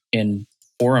in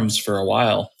forums for a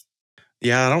while.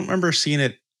 Yeah, I don't remember seeing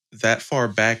it that far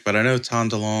back, but I know Tom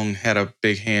DeLonge had a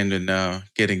big hand in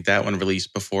getting that one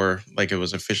released before like it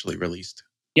was officially released.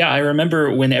 Yeah, I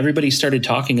remember when everybody started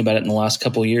talking about it in the last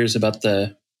couple of years about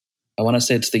I want to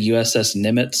say it's the USS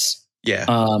Nimitz. Yeah.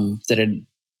 That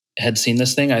had seen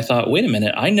this thing. I thought, wait a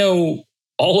minute, I know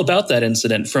all about that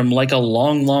incident from like a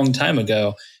long, long time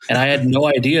ago. And I had no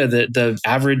idea that the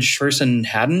average person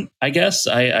hadn't, I guess.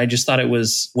 I just thought it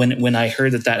was, when I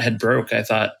heard that had broke, I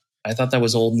thought that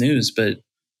was old news, but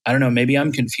I don't know, maybe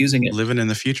I'm confusing it. Living in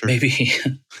the future. Maybe.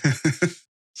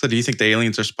 So do you think the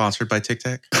aliens are sponsored by Tic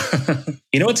Tac?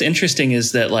 You know what's interesting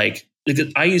is that like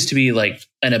I used to be like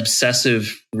an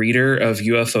obsessive reader of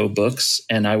UFO books,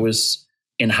 and I was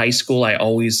in high school. I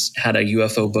always had a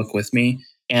UFO book with me,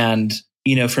 and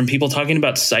you know, from people talking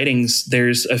about sightings,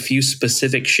 there's a few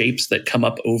specific shapes that come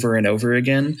up over and over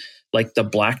again. Like the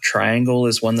black triangle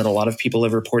is one that a lot of people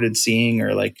have reported seeing,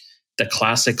 or like the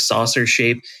classic saucer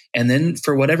shape. And then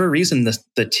for whatever reason,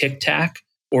 the Tic Tac,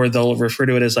 or they'll refer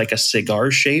to it as like a cigar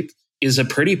shape, is a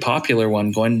pretty popular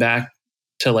one going back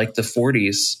to like the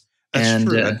 40s. That's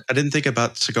true. I didn't think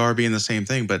about cigar being the same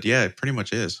thing, but yeah, it pretty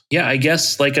much is. Yeah, I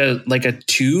guess like a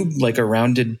tube, like a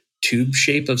rounded tube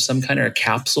shape of some kind, or a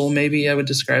capsule, maybe I would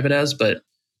describe it as. But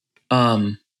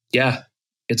yeah,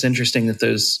 it's interesting that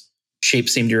those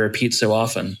shapes seem to repeat so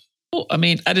often. Well, I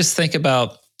mean, I just think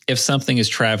about if something is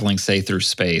traveling, say, through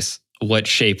space, what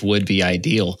shape would be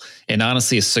ideal? And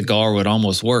honestly, a cigar would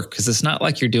almost work because it's not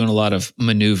like you're doing a lot of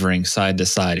maneuvering side to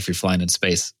side if you're flying in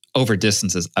space. Over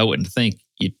distances, I wouldn't think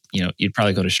you'd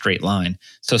probably go to straight line.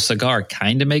 So cigar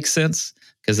kind of makes sense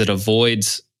because it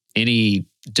avoids any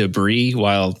debris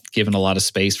while giving a lot of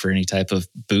space for any type of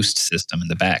boost system in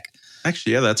the back.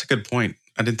 Actually, yeah, that's a good point.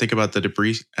 I didn't think about the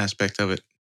debris aspect of it.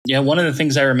 Yeah, one of the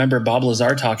things I remember Bob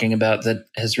Lazar talking about that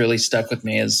has really stuck with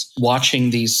me is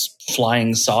watching these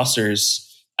flying saucers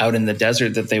out in the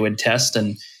desert that they would test.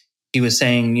 And he was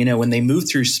saying, when they move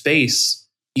through space,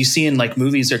 you see in like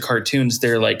movies or cartoons,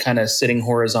 they're like kind of sitting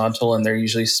horizontal and they're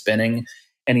usually spinning.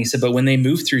 And he said, but when they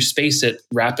move through space at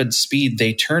rapid speed,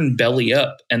 they turn belly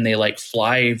up and they like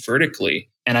fly vertically.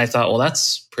 And I thought, well,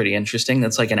 that's pretty interesting.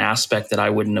 That's like an aspect that I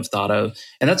wouldn't have thought of.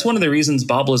 And that's one of the reasons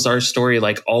Bob Lazar's story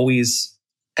like always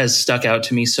has stuck out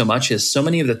to me so much, is so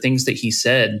many of the things that he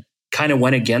said kind of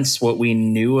went against what we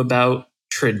knew about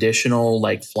traditional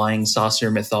like flying saucer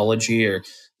mythology or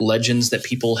legends that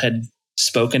people had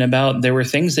spoken about. There were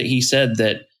things that he said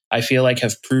that I feel like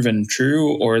have proven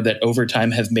true, or that over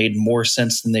time have made more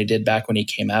sense than they did back when he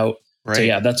came out. Right. So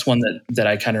yeah, that's one that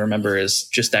I kind of remember, is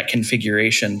just that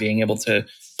configuration, being able to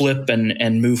flip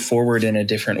and move forward in a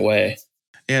different way.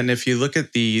 Yeah, and if you look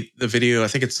at the video, I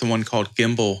think it's the one called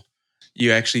Gimbal,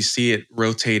 you actually see it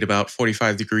rotate about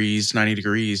 45 degrees, 90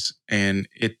 degrees, and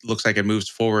it looks like it moves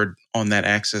forward on that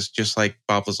axis, just like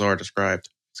Bob Lazar described.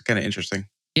 It's kind of interesting.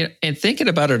 Yeah, and thinking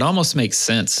about it almost makes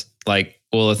sense. Like,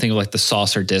 well, I think of like the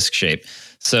saucer disc shape.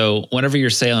 So whenever you're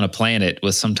sailing a planet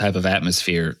with some type of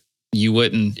atmosphere, it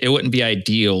wouldn't be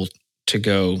ideal to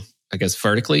go, I guess,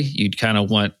 vertically. You'd kind of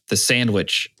want the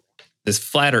sandwich, this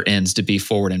flatter ends, to be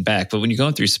forward and back. But when you're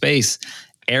going through space,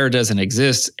 air doesn't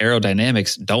exist.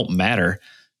 Aerodynamics don't matter.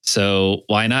 So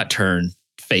why not turn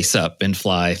face up and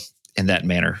fly in that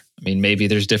manner? I mean, maybe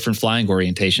there's different flying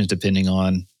orientations depending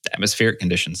on atmospheric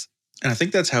conditions. And I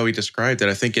think that's how he described it.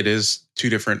 I think it is two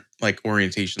different like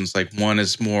orientations. Like one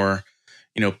is more,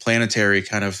 planetary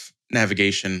kind of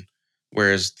navigation,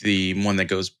 whereas the one that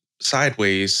goes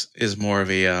sideways is more of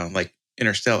a like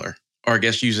interstellar, or I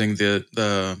guess using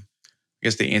the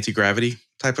anti-gravity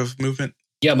type of movement.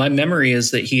 Yeah, my memory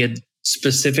is that he had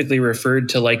specifically referred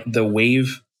to like the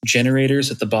wave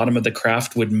generators at the bottom of the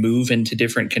craft would move into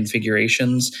different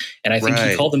configurations. And I think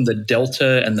he called them the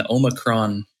Delta and the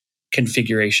Omicron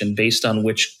configuration based on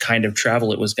which kind of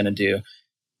travel it was going to do.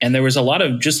 And there was a lot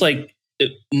of just like,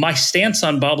 my stance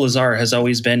on Bob Lazar has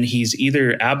always been he's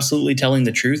either absolutely telling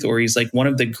the truth or he's like one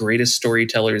of the greatest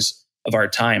storytellers of our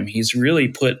time. He's really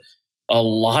put a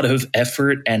lot of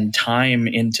effort and time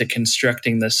into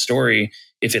constructing this story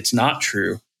if it's not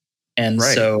true. And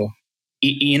so,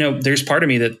 there's part of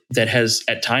me that has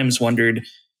at times wondered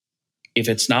if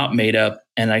it's not made up.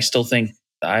 And I still think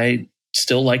I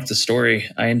still like the story.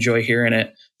 I enjoy hearing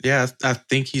it. Yeah, I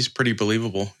think he's pretty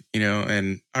believable,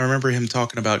 and I remember him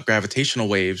talking about gravitational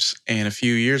waves. And a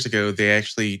few years ago, they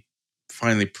actually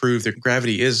finally proved that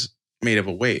gravity is made of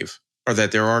a wave, or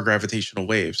that there are gravitational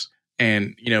waves.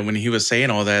 And, when he was saying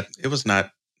all that, it was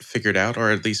not figured out, or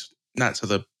at least not to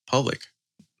the public.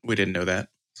 We didn't know that.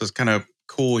 So it's kind of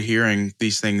cool hearing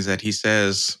these things that he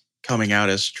says coming out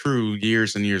as true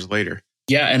years and years later.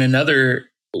 Yeah. And another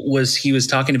was he was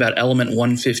talking about element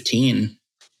 115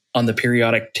 on the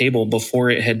periodic table before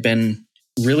it had been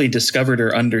really discovered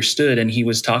or understood. And he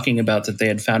was talking about that they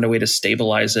had found a way to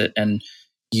stabilize it and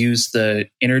use the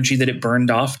energy that it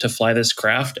burned off to fly this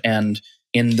craft. And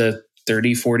in the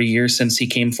 30, 40 years since he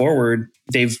came forward,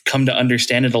 they've come to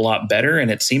understand it a lot better.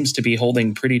 And it seems to be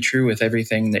holding pretty true with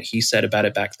everything that he said about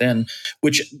it back then,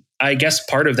 which I guess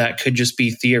part of that could just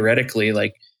be theoretically,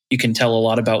 like you can tell a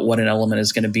lot about what an element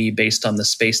is going to be based on the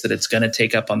space that it's going to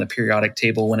take up on the periodic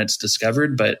table when it's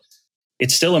discovered. But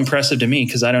it's still impressive to me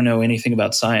because I don't know anything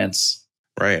about science.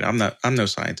 Right. I'm no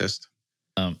scientist.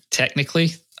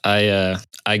 Technically, I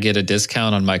get a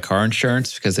discount on my car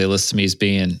insurance because they list me as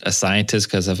being a scientist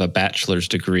because of a bachelor's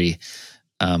degree.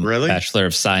 Really? Bachelor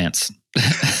of Science.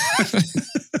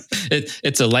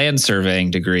 It's a land surveying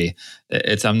degree.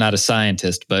 I'm not a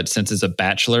scientist, but since it's a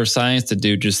Bachelor of Science, the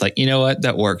dude just like, you know what?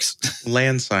 That works.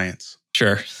 Land science.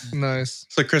 Sure. Nice.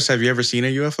 So, Chris, have you ever seen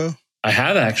a UFO? I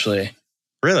have actually.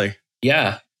 Really?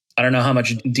 Yeah. I don't know how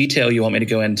much detail you want me to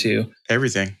go into.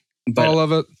 Everything. But, all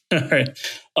of it. All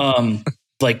right.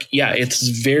 like, yeah, it's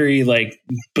very like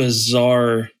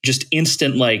bizarre, just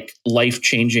instant, like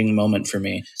life-changing moment for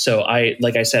me. So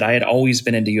like I said, I had always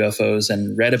been into UFOs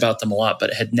and read about them a lot,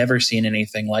 but had never seen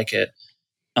anything like it.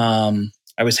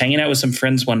 I was hanging out with some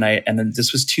friends one night, and then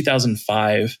this was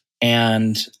 2005,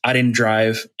 and I didn't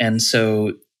drive. And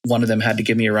so one of them had to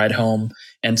give me a ride home.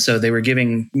 And so they were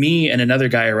giving me and another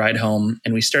guy a ride home,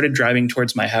 and we started driving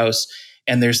towards my house.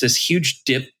 And there's this huge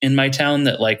dip in my town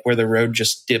that like where the road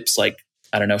just dips like,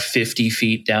 I don't know, 50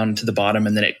 feet down to the bottom,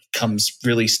 and then it comes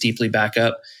really steeply back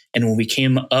up. And when we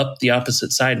came up the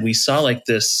opposite side, we saw like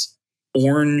this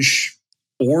orange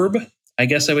orb, I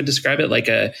guess I would describe it like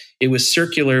it was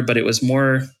circular, but it was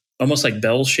more almost like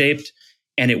bell shaped.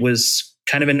 And it was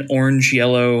kind of an orange,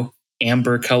 yellow,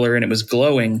 amber color, and it was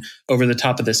glowing over the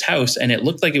top of this house. And it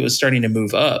looked like it was starting to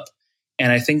move up.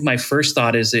 And I think my first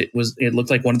thought is it looked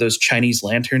like one of those Chinese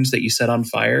lanterns that you set on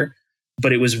fire,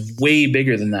 but it was way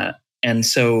bigger than that. And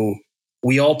so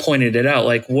we all pointed it out,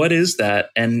 like, what is that?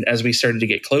 And as we started to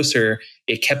get closer,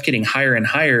 it kept getting higher and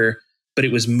higher, but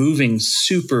it was moving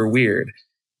super weird.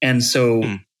 And so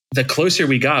the closer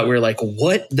we got, we were like,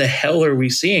 what the hell are we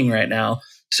seeing right now?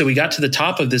 So we got to the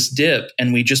top of this dip,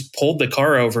 and we just pulled the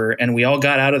car over, and we all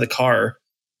got out of the car,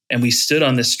 and we stood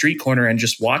on this street corner and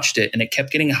just watched it. And it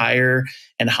kept getting higher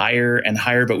and higher and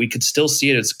higher, but we could still see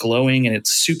it. It's glowing and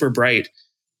it's super bright.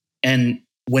 And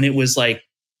when it was like,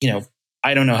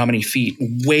 I don't know how many feet,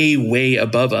 way, way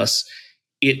above us,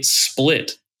 it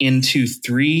split into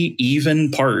 3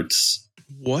 even parts.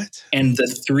 What? And the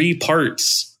 3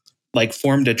 parts like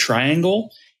formed a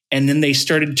triangle. And then they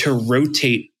started to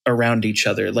rotate around each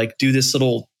other, like do this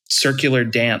little circular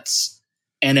dance.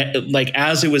 And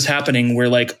as it was happening, we're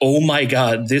like, oh my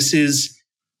God, this is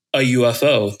a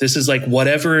UFO. This is like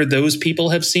whatever those people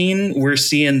have seen. We're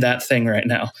seeing that thing right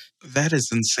now. That is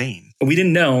insane. We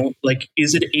didn't know, like,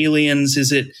 is it aliens?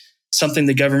 Is it something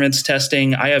the government's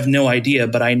testing? I have no idea,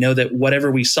 but I know that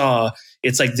whatever we saw,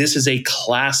 it's like, this is a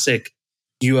classic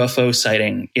UFO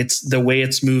sighting. It's the way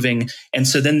it's moving. And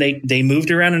so then they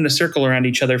moved around in a circle around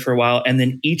each other for a while. And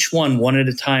then each one at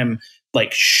a time,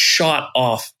 like shot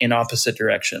off in opposite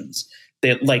directions.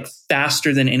 They like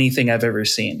faster than anything I've ever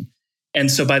seen. And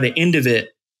so by the end of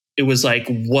it, it was like,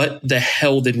 what the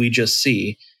hell did we just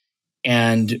see?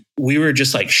 And we were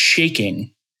just like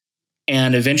shaking,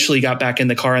 and eventually got back in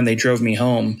the car, and they drove me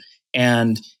home.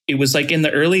 And it was like in the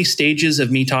early stages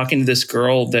of me talking to this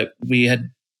girl that we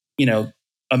had,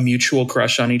 a mutual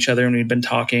crush on each other, and we'd been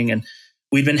talking, and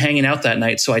we'd been hanging out that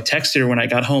night. So I texted her when I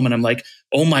got home, and I'm like,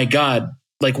 oh my God,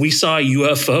 like we saw a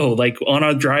UFO, like on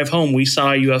our drive home, we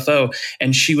saw a UFO.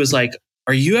 And she was like,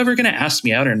 are you ever going to ask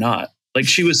me out or not? Like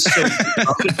she was so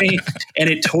up with me, and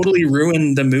it totally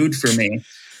ruined the mood for me.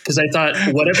 Because I thought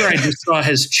whatever I just saw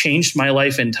has changed my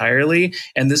life entirely.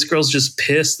 And this girl's just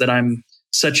pissed that I'm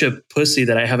such a pussy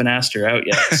that I haven't asked her out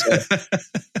yet. So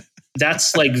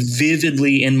that's like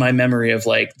vividly in my memory of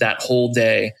like that whole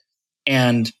day.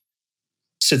 And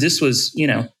so this was,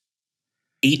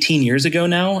 18 years ago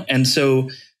now. And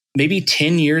so maybe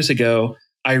 10 years ago,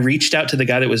 I reached out to the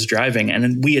guy that was driving,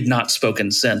 and we had not spoken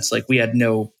since. Like we had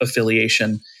no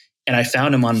affiliation. And I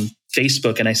found him on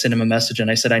Facebook, and I sent him a message, and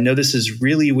I said, I know this is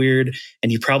really weird,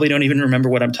 and you probably don't even remember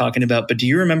what I'm talking about, but do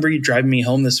you remember you driving me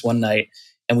home this one night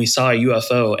and we saw a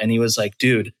UFO? And he was like,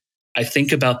 dude, I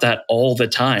think about that all the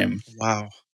time. Wow.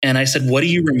 And I said, what do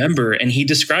you remember? And he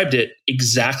described it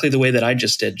exactly the way that I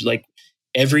just did. Like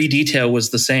every detail was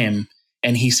the same.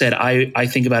 And he said, I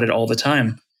think about it all the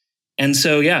time. And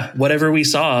so, yeah, whatever we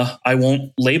saw, I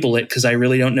won't label it because I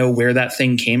really don't know where that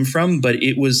thing came from, but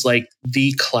it was like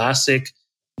the classic,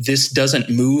 this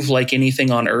doesn't move like anything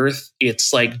on Earth.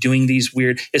 It's like doing these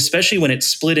weird, especially when it's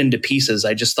split into pieces.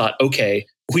 I just thought, okay,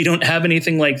 we don't have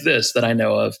anything like this that I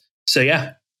know of. So,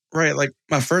 yeah. Right. Like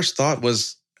my first thought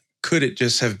was, could it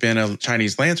just have been a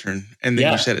Chinese lantern? And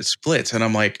then you said it splits. And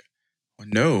I'm like,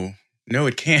 no,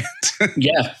 it can't.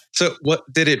 Yeah. So what,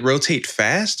 did it rotate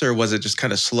fast, or was it just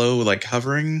kind of slow, like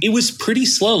hovering? It was pretty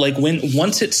slow. Like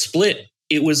once it split,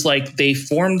 it was like they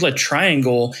formed a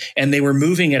triangle and they were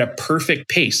moving at a perfect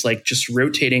pace, like just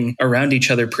rotating around each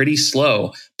other pretty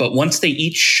slow. But once they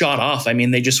each shot off, I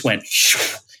mean, they just went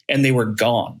and they were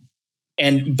gone.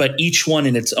 But each one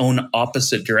in its own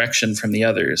opposite direction from the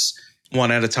others.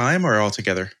 One at a time or all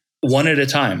together? One at a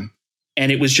time.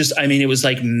 And it was just, I mean, it was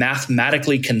like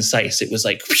mathematically concise. It was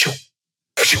like,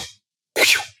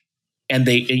 and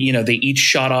they each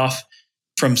shot off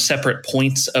from separate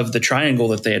points of the triangle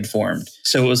that they had formed.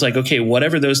 So it was like, okay,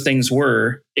 whatever those things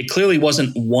were, it clearly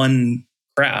wasn't one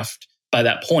craft by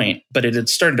that point, but it had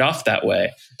started off that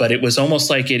way. But it was almost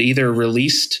like it either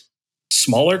released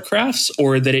smaller crafts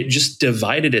or that it just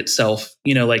divided itself,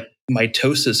 like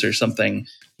mitosis or something.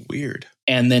 Weird.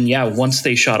 And then, once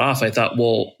they shot off, I thought,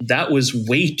 well, that was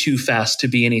way too fast to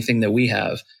be anything that we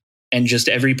have. And just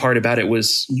every part about it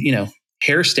was,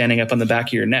 hair standing up on the back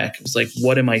of your neck. It was like,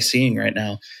 what am I seeing right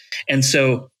now? And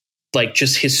so, like,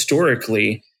 just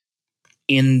historically,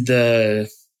 in the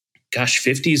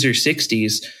 50s or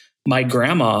 60s, my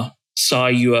grandma saw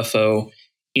a UFO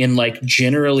in like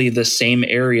generally the same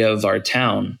area of our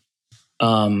town.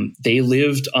 They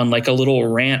lived on like a little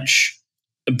ranch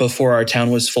before our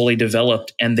town was fully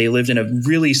developed, and they lived in a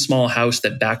really small house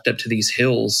that backed up to these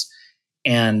hills,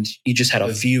 and you just had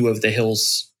a view of the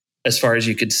hills as far as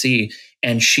you could see.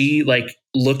 And she, like,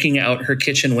 looking out her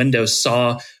kitchen window,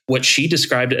 saw what she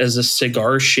described as a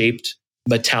cigar-shaped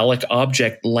metallic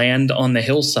object land on the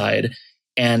hillside,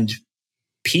 and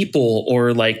people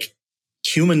or like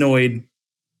humanoid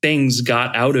things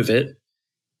got out of it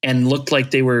and looked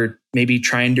like they were maybe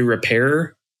trying to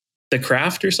repair the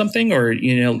craft or something, or,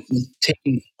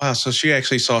 taking. Wow. So she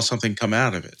actually saw something come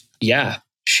out of it. Yeah.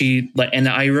 And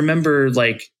I remember,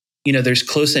 like, there's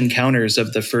close encounters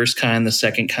of the first kind, the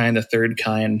second kind, the third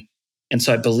kind. And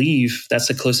so I believe that's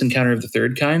a close encounter of the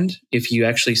third kind. If you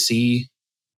actually see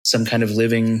some kind of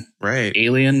living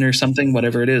alien or something,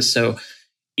 whatever it is. So,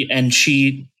 and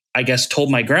she, I guess, told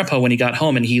my grandpa when he got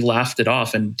home, and he laughed it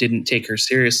off and didn't take her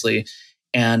seriously.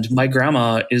 And my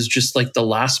grandma is just like the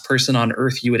last person on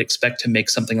earth you would expect to make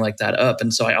something like that up.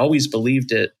 And so I always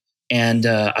believed it. And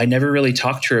I never really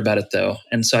talked to her about it, though.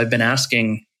 And so I've been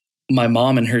asking my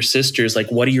mom and her sisters, like,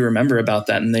 what do you remember about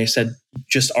that? And they said,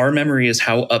 just our memory is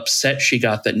how upset she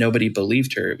got that nobody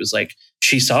believed her. It was like,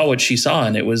 she saw what she saw,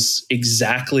 and it was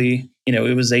exactly,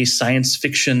 it was a science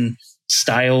fiction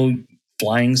style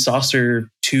flying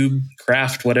saucer tube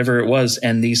craft, whatever it was.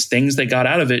 And these things that got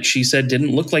out of it, she said,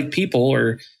 didn't look like people,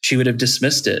 or she would have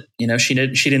dismissed it. She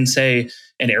didn't say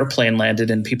an airplane landed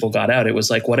and people got out. It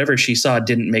was like whatever she saw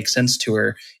didn't make sense to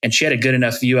her. And she had a good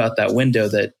enough view out that window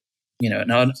that,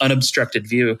 an unobstructed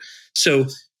view. So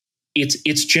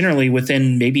it's generally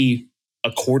within maybe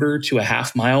a quarter to a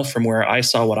half mile from where I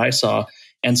saw what I saw.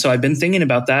 And so I've been thinking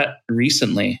about that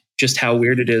recently, just how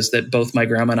weird it is that both my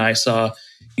grandma and I saw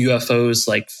UFOs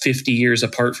like 50 years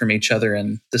apart from each other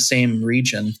in the same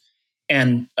region.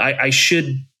 And I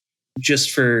should,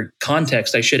 just for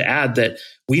context, I should add that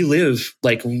we live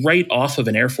like right off of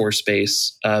an Air Force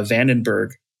base,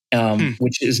 Vandenberg,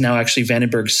 which is now actually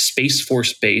Vandenberg Space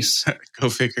Force Base. Go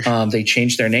figure. They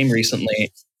changed their name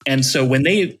recently. And so when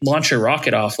they launch a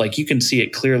rocket off, like, you can see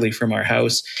it clearly from our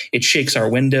house. It shakes our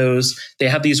windows. They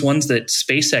have these ones that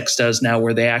SpaceX does now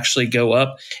where they actually go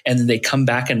up and then they come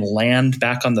back and land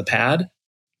back on the pad.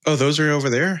 Oh, those are over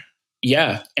there?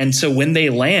 Yeah. And so when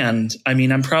they land, I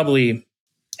mean, I'm probably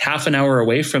half an hour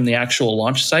away from the actual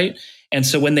launch site. And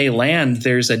so when they land,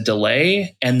 there's a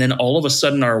delay. And then all of a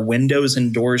sudden our windows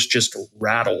and doors just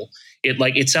rattle.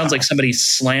 It sounds like somebody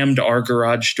slammed our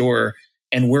garage door,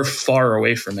 and we're far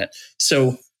away from it.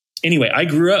 So anyway, I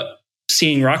grew up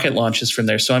seeing rocket launches from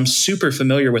there. So I'm super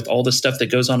familiar with all the stuff that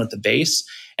goes on at the base.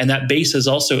 And that base is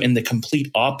also in the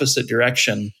complete opposite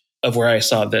direction of where I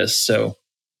saw this. So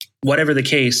whatever the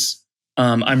case,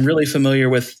 I'm really familiar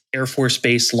with Air Force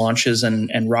Base launches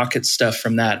and rocket stuff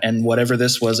from that. And whatever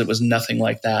this was, it was nothing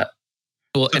like that.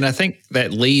 Well, and I think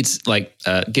that leads,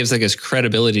 gives, I guess,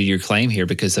 credibility to your claim here,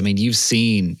 because, I mean, you've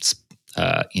seen,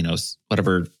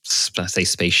 whatever, I say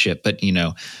spaceship, but,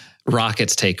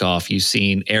 rockets take off. You've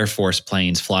seen Air Force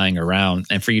planes flying around.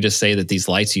 And for you to say that these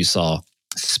lights you saw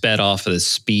sped off at a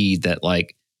speed that,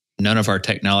 like, none of our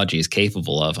technology is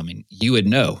capable of. I mean, you would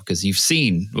know because you've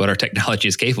seen what our technology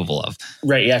is capable of.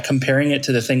 Right. Yeah. Comparing it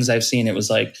to the things I've seen, it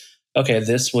was like, okay,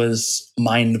 this was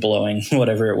mind blowing,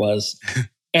 whatever it was.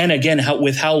 And again,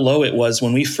 how low it was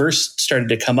when we first started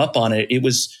to come up on it, it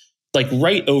was like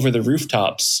right over the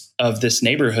rooftops of this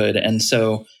neighborhood. And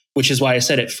so, which is why I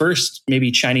said at first,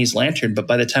 maybe Chinese lantern, but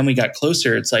by the time we got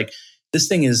closer, it's like, this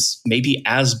thing is maybe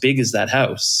as big as that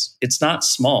house. It's not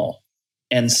small.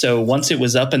 And so once it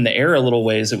was up in the air a little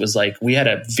ways, it was like we had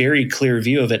a very clear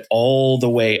view of it all the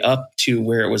way up to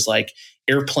where it was like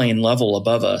airplane level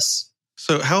above us.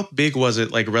 So how big was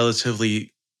it, like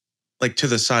relatively, like to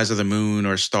the size of the moon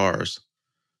or stars?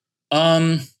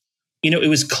 It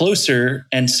was closer.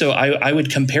 And so I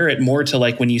would compare it more to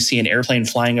like when you see an airplane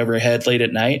flying overhead late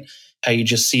at night, how you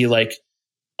just see like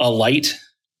a light.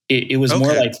 It was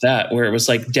more like that, where it was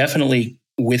like definitely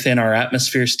within our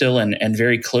atmosphere still and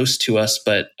very close to us,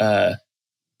 but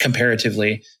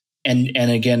comparatively, and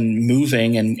again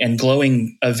moving and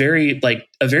glowing a very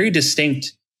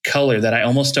distinct color that I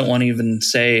almost don't want to even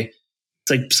say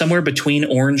it's like somewhere between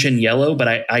orange and yellow, but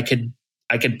I could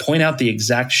point out the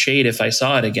exact shade if I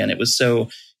saw it again. It was so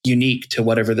unique to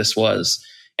whatever this was.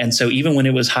 And so even when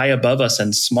it was high above us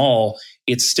and small,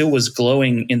 it still was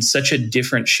glowing in such a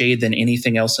different shade than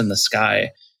anything else in the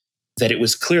sky that it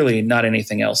was clearly not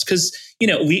anything else. Because,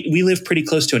 we live pretty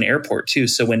close to an airport too.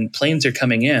 So when planes are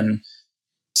coming in,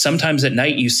 sometimes at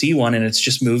night you see one and it's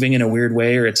just moving in a weird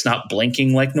way, or it's not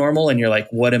blinking like normal. And you're like,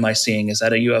 what am I seeing? Is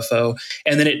that a UFO?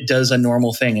 And then it does a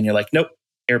normal thing. And you're like, nope,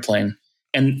 airplane.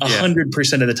 And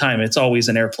 100% of the time, it's always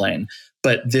an airplane.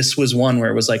 But this was one where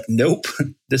it was like, nope,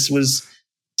 this was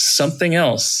something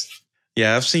else.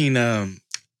 Yeah, I've seen,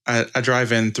 I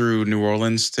drive in through New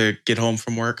Orleans to get home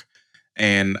from work,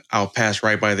 and I'll pass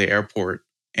right by the airport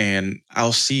and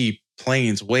I'll see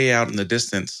planes way out in the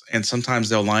distance. And sometimes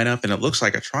they'll line up and it looks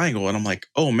like a triangle. And I'm like,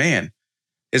 oh man,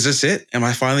 is this it? Am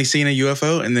I finally seeing a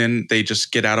UFO? And then they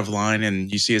just get out of line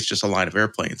and you see it's just a line of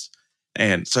airplanes.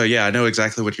 And so, yeah, I know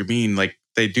exactly what you mean. Like,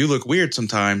 they do look weird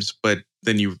sometimes, but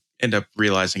then you end up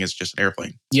realizing it's just an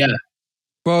airplane. Yeah.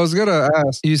 Well, I was going to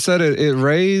ask, you said it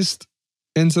raised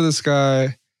into the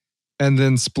sky and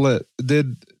then split.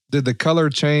 Did the color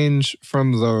change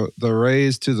from the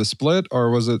raise to the split, or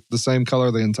was it the same color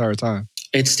the entire time?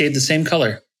 It stayed the same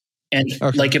color. And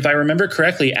like, if I remember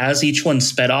correctly, as each one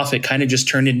sped off, it kind of just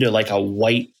turned into like a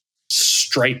white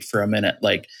stripe for a minute.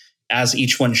 Like, as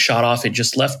each one shot off, it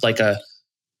just left like a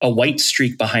white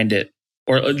streak behind it,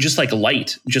 or just like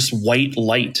light, just white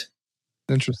light.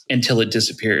 Interesting. Until it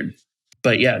disappeared.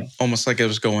 But yeah. Almost like it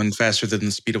was going faster than the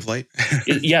speed of light.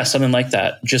 Yeah, something like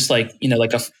that. Just like,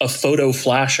 like a photo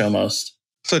flash almost.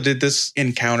 So did this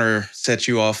encounter set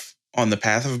you off on the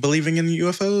path of believing in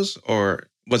UFOs, or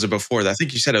was it before that? I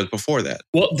think you said it was before that.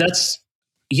 Well,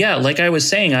 like I was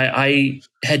saying, I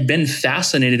had been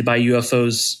fascinated by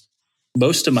UFOs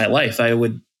most of my life.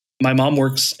 My mom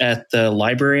works at the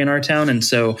library in our town. And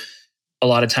so a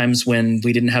lot of times when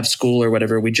we didn't have school or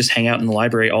whatever, we just hang out in the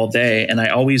library all day. And I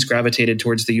always gravitated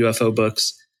towards the UFO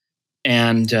books.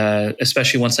 And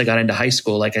especially once I got into high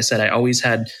school, like I said, I always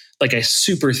had like a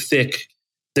super thick,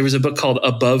 there was a book called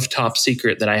Above Top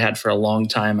Secret that I had for a long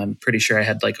time. I'm pretty sure I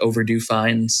had like Overdue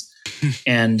Finds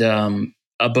and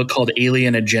a book called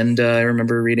Alien Agenda, I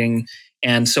remember reading.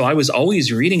 And so I was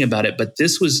always reading about it. But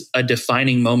this was a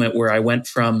defining moment where I went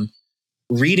from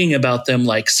reading about them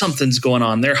like something's going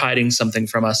on, they're hiding something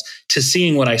from us, to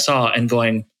seeing what I saw and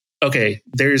going, okay,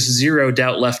 there's zero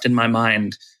doubt left in my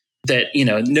mind that,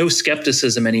 no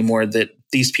skepticism anymore that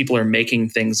these people are making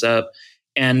things up.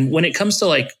 And when it comes to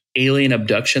like alien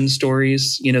abduction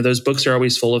stories, those books are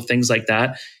always full of things like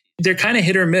that. They're kind of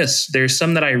hit or miss. There's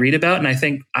some that I read about and I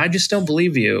think, I just don't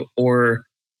believe you, or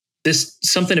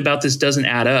something about this doesn't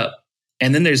add up.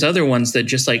 And then there's other ones that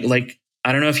just like,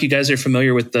 I don't know if you guys are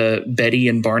familiar with the Betty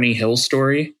and Barney Hill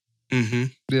story. Mm-hmm.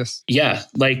 Yes. Yeah.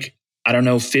 Like, I don't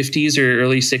know, 50s or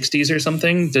early 60s or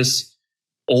something, this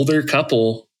older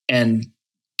couple and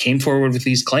came forward with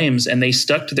these claims, and they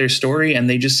stuck to their story, and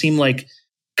they just seem like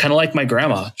kind of like my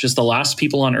grandma, just the last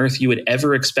people on earth you would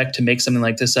ever expect to make something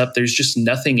like this up. There's just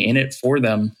nothing in it for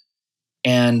them.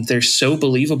 And they're so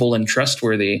believable and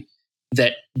trustworthy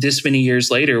that this many years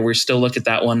later, we're still look at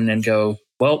that one and go,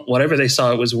 well, whatever they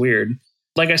saw, it was weird.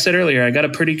 Like I said earlier, I got a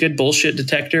pretty good bullshit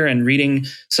detector, and reading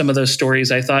some of those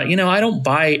stories, I thought, I don't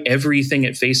buy everything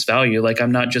at face value. Like,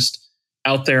 I'm not just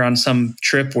out there on some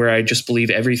trip where I just believe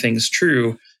everything's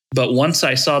true. But once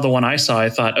I saw the one I saw, I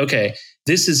thought, okay,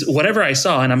 this is whatever I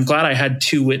saw. And I'm glad I had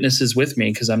two witnesses with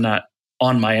me because I'm not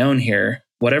on my own here.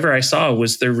 Whatever I saw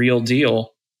was the real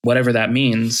deal, whatever that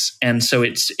means. And so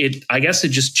I guess it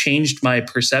just changed my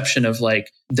perception of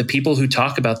like the people who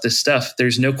talk about this stuff.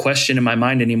 There's no question in my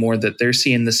mind anymore that they're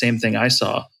seeing the same thing I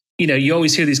saw. You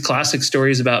always hear these classic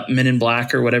stories about Men in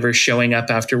Black or whatever showing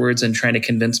up afterwards and trying to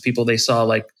convince people they saw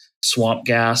like swamp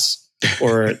gas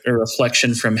or a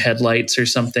reflection from headlights or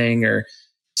something, or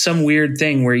some weird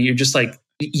thing where you're just like,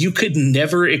 you could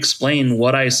never explain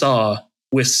what I saw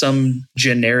with some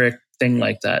generic thing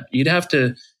like that. You'd have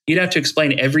to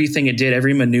explain everything it did,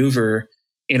 every maneuver,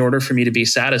 in order for me to be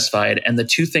satisfied. And the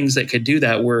two things that could do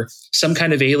that were some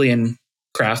kind of alien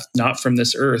craft, not from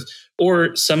this earth,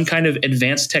 or some kind of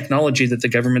advanced technology that the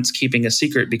government's keeping a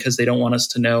secret because they don't want us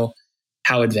to know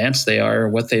how advanced they are or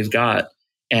what they've got.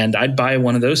 And I'd buy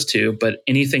one of those two, but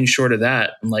anything short of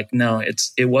that, I'm like, no,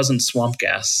 it wasn't swamp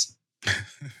gas.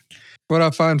 What I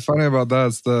find funny about that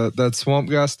is that swamp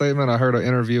gas statement. I heard an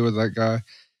interview with that guy.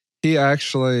 He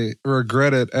actually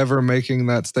regretted ever making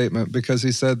that statement because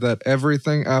he said that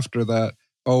everything after that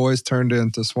always turned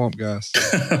into swamp gas.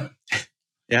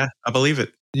 Yeah, I believe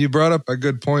it. You brought up a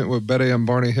good point with Betty and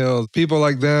Barney Hill. People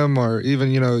like them, or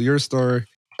even, your story,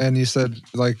 and you said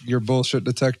like your bullshit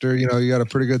detector, you got a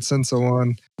pretty good sense of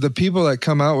one. The people that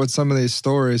come out with some of these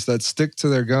stories that stick to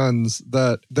their guns,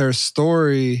 that their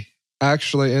story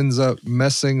actually ends up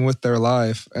messing with their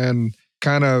life and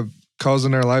kind of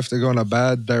causing their life to go in a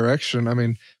bad direction. I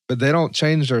mean, but they don't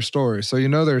change their story. So,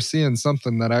 they're seeing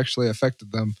something that actually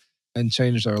affected them and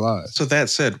changed their lives. So that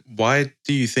said, why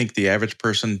do you think the average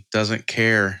person doesn't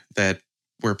care that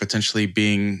we're potentially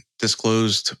being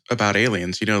disclosed about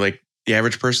aliens? Like the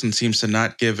average person seems to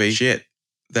not give a shit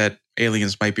that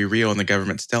aliens might be real and the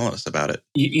government's telling us about it.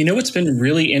 You know what's been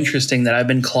really interesting that I've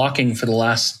been clocking for the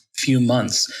last few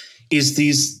months is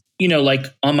these, like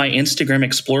on my Instagram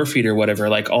Explore feed or whatever,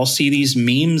 like I'll see these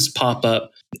memes pop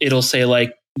up. It'll say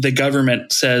like the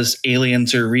government says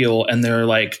aliens are real and they're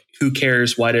like, who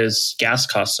cares? Why does gas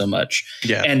cost so much?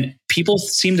 Yeah. And people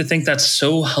seem to think that's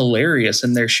so hilarious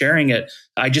and they're sharing it.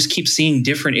 I just keep seeing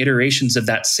different iterations of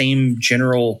that same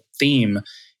general theme.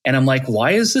 And I'm like,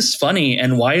 why is this funny?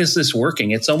 And why is this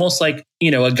working? It's almost like,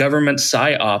 a government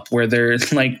psyop where they're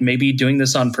like maybe doing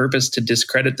this on purpose to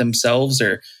discredit themselves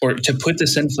or to put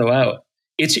this info out.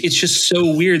 It's just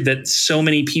so weird that so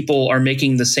many people are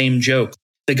making the same joke.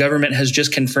 The government has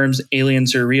just confirmed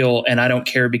aliens are real and I don't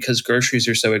care because groceries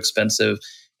are so expensive.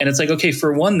 And it's like, okay,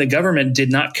 for one, the government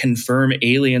did not confirm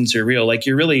aliens are real. Like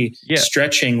you're really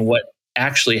stretching what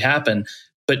actually happened.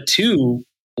 But two,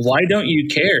 why don't you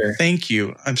care? Thank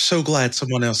you. I'm so glad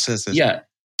someone else says this. Yeah.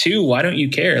 Two, why don't you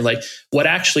care? Like what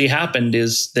actually happened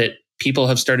is that people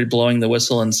have started blowing the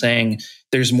whistle and saying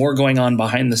there's more going on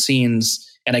behind the scenes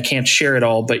and I can't share it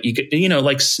all. But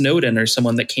like Snowden or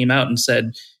someone that came out and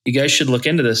said, you guys should look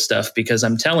into this stuff because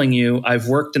I'm telling you, I've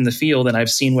worked in the field and I've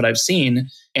seen what I've seen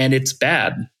and it's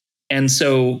bad. And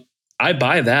so I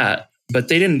buy that, but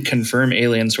they didn't confirm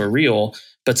aliens were real.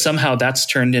 But somehow that's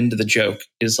turned into the joke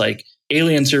is like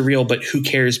aliens are real, but who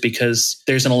cares because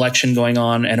there's an election going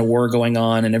on and a war going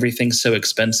on and everything's so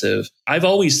expensive. I've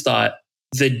always thought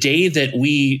the day that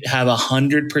we have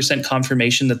 100%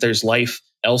 confirmation that there's life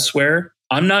elsewhere,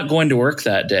 I'm not going to work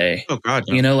that day. Oh God,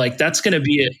 no. Like that's going to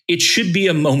be it should be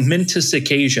a momentous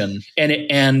occasion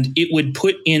and it would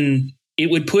put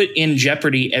in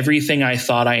jeopardy everything I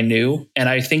thought I knew. And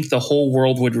I think the whole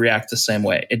world would react the same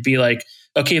way. It'd be like,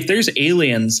 okay, if there's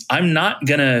aliens, I'm not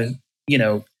going to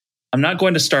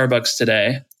Starbucks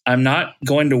today. I'm not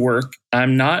going to work.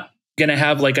 I'm not going to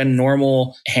have like a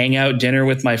normal hangout dinner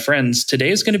with my friends. Today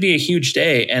is going to be a huge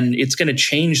day and it's going to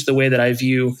change the way that I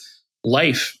view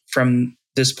life from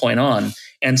this point on.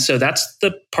 And so that's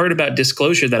the part about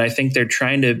disclosure that I think they're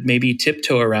trying to maybe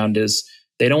tiptoe around is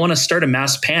they don't want to start a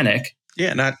mass panic.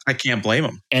 Yeah, and I can't blame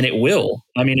them. And it will.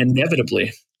 I mean,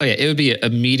 inevitably. Oh yeah, it would be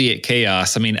immediate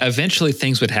chaos. I mean, eventually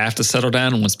things would have to settle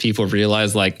down once people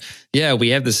realize like, yeah, we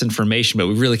have this information, but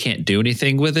we really can't do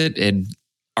anything with it. And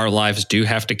our lives do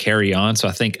have to carry on. So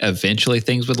I think eventually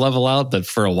things would level out. But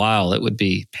for a while, it would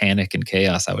be panic and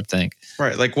chaos, I would think.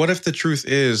 Right. Like what if the truth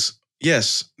is,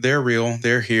 yes, they're real.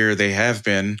 They're here. They have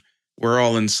been. We're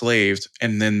all enslaved.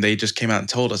 And then they just came out and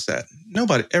told us that.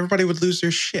 Everybody would lose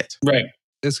their shit. Right.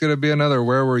 It's going to be another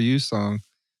Where Were You song.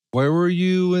 Where were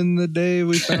you in the day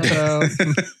we found out?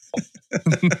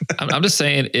 I'm just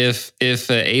saying, if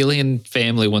an alien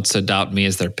family wants to adopt me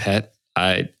as their pet,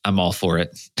 I'm all for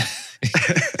it.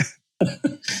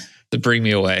 To bring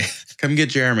me away. Come get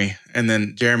Jeremy. And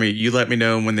then, Jeremy, you let me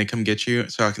know when they come get you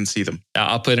so I can see them.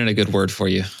 I'll put in a good word for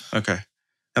you. Okay.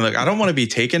 And look, I don't want to be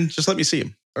taken. Just let me see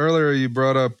them. Earlier, you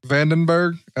brought up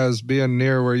Vandenberg as being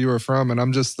near where you were from. And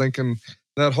I'm just thinking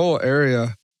that whole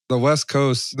area, the West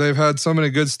Coast, they've had so many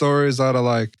good stories out of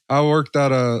like, I worked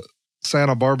out of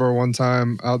Santa Barbara one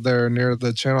time out there near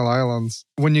the Channel Islands.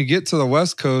 When you get to the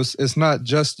West Coast, it's not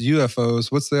just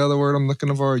UFOs. What's the other word I'm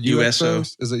looking for? USO.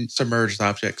 Is it submerged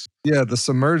objects? Yeah, the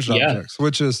submerged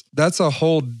objects, that's a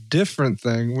whole different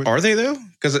thing. Are they though?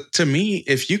 Because to me,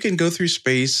 if you can go through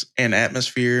space and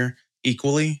atmosphere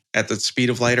equally at the speed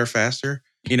of light or faster,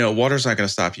 water's not going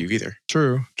to stop you either.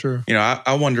 True.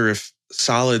 I wonder if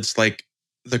solids like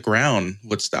the ground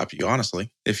would stop you,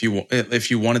 honestly, if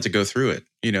you wanted to go through it,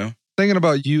 Thinking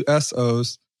about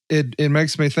USOs, it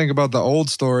makes me think about the old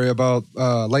story about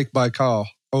Lake Baikal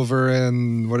over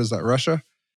in, Russia?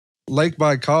 Lake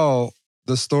Baikal,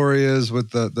 the story is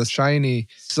with the shiny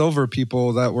silver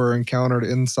people that were encountered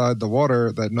inside the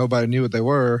water that nobody knew what they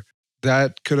were.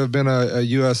 That could have been a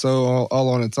USO all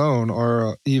on its own,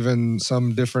 or even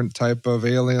some different type of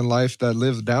alien life that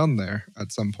lived down there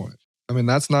at some point. I mean,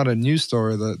 that's not a new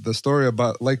story. The story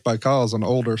about Lake Baikal is an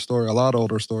older story, a lot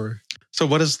older story. So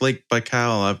what is Lake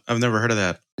Baikal? I've never heard of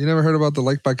that. You never heard about the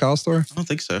Lake Baikal story? I don't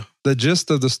think so. The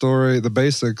gist of the story, the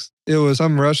basics, it was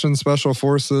some Russian special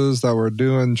forces that were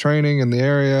doing training in the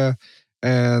area,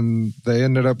 and they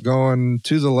ended up going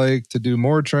to the lake to do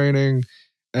more training,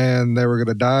 and they were going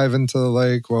to dive into the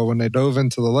lake. Well, when they dove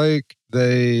into the lake,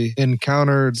 they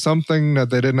encountered something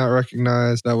that they did not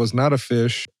recognize that was not a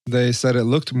fish. They said it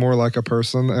looked more like a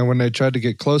person, and when they tried to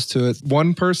get close to it,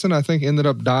 one person, I think, ended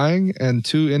up dying, and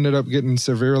two ended up getting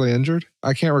severely injured.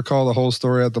 I can't recall the whole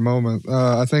story at the moment.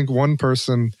 I think one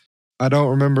person, I don't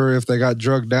remember if they got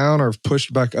drugged down or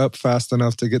pushed back up fast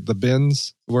enough to get the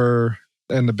bends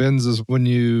and the bends is when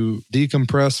you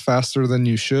decompress faster than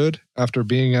you should after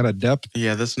being at a depth.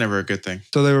 Yeah, that's never a good thing.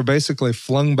 So they were basically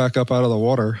flung back up out of the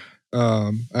water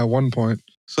at one point.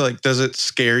 So, like, does it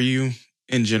scare you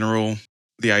in general,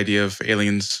 the idea of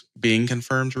aliens being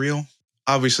confirmed real?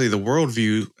 Obviously, the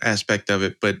worldview aspect of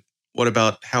it, but what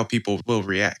about how people will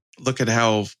react? Look at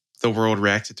how the world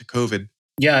reacted to COVID.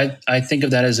 Yeah, I think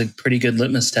of that as a pretty good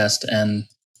litmus test. And,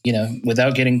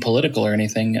 without getting political or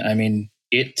anything, I mean,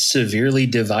 it severely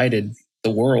divided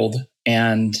the world,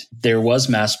 and there was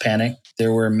mass panic.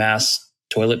 There were mass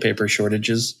toilet paper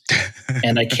shortages.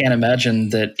 And I can't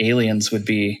imagine that aliens would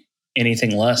be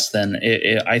anything less than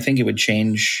it. I think it would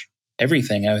change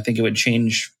everything. I think it would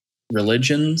change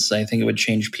religions. I think it would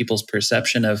change people's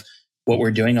perception of what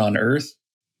we're doing on Earth.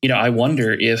 I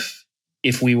wonder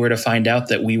if we were to find out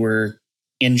that we were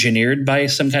engineered by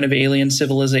some kind of alien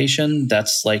civilization,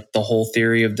 that's like the whole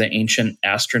theory of the ancient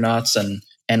astronauts,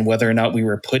 and whether or not we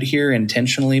were put here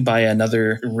intentionally by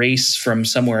another race from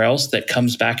somewhere else that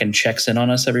comes back and checks in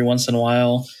on us every once in a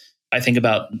while. I think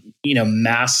about,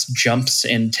 mass jumps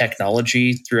in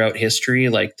technology throughout history,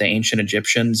 like the ancient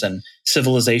Egyptians and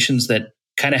civilizations that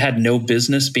kind of had no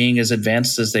business being as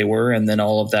advanced as they were. And then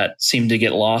all of that seemed to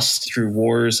get lost through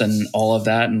wars and all of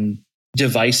that, and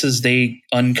devices they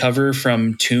uncover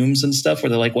from tombs and stuff where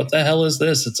they're like, what the hell is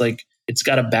this? It's like, it's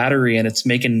got a battery and it's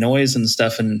making noise and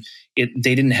stuff. And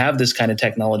they didn't have this kind of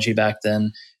technology back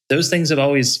then. Those things have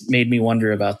always made me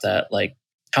wonder about that. Like,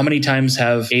 how many times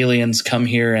have aliens come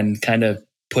here and kind of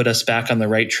put us back on the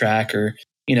right track, or,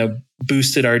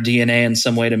 boosted our DNA in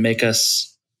some way to make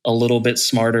us a little bit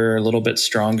smarter, a little bit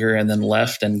stronger, and then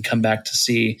left and come back to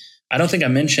see. I don't think I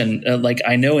mentioned,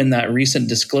 I know in that recent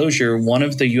disclosure, one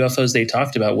of the UFOs they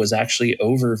talked about was actually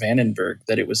over Vandenberg,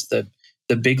 that it was the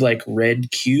big,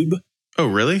 red cube. Oh,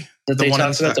 really? That they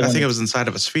talked about. I think it was inside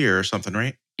of a sphere or something,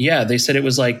 right? Yeah, they said it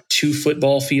was like 2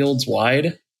 football fields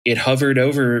wide. It hovered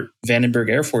over Vandenberg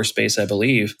Air Force Base, I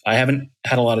believe. I haven't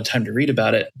had a lot of time to read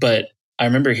about it, but I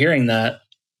remember hearing that.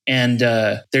 And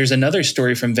there's another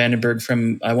story from Vandenberg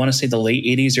from, I want to say, the late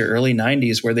 80s or early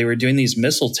 90s, where they were doing these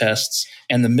missile tests,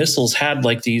 and the missiles had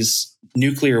like these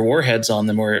nuclear warheads on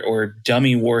them, or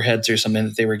dummy warheads or something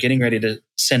that they were getting ready to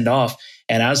send off.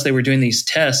 And as they were doing these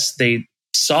tests, they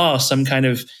saw some kind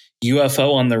of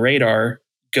UFO on the radar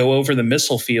go over the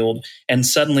missile field, and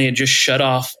suddenly it just shut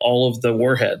off all of the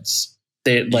warheads.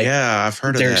 I've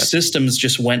heard of that. Their systems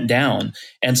just went down.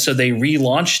 And so they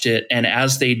relaunched it. And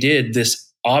as they did, this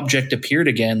object appeared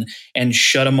again and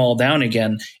shut them all down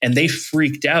again. And they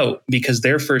freaked out because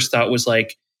their first thought was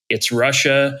like, it's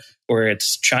Russia or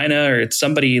it's China or it's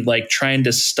somebody like trying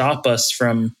to stop us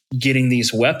from getting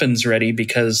these weapons ready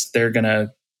because they're going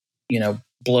to,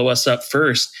 blow us up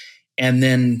first. And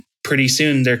then pretty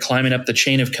soon they're climbing up the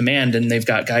chain of command, and they've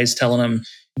got guys telling them,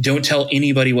 don't tell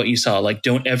anybody what you saw. Like,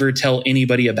 don't ever tell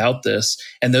anybody about this.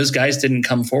 And those guys didn't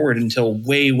come forward until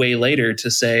way, way later to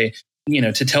say,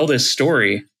 to tell this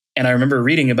story. And I remember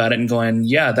reading about it and going,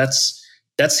 yeah,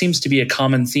 that seems to be a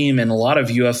common theme in a lot of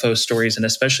UFO stories, and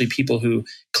especially people who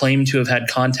claim to have had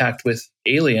contact with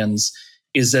aliens,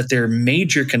 is that their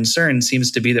major concern seems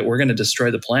to be that we're going to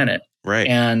destroy the planet. Right.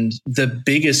 And the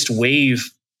biggest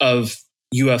wave of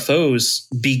UFOs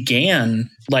began,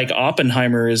 like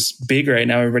Oppenheimer is big right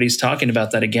now. Everybody's talking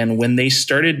about that again. When they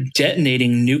started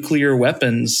detonating nuclear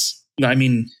weapons, I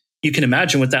mean, you can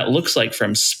imagine what that looks like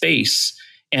from space.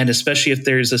 And especially if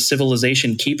there's a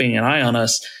civilization keeping an eye on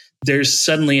us, there's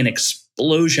suddenly an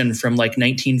explosion from like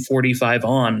 1945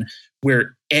 on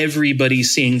where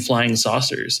everybody's seeing flying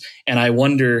saucers. And I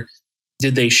wonder,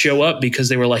 did they show up because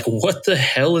they were like, what the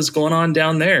hell is going on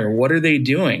down there? What are they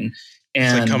doing?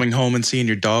 And it's like coming home and seeing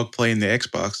your dog playing the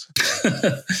Xbox.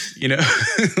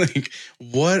 Like,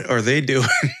 what are they doing?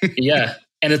 Yeah.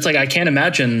 And it's like, I can't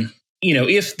imagine,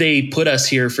 if they put us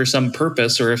here for some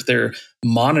purpose, or if they're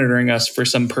monitoring us for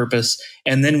some purpose,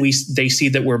 and then they see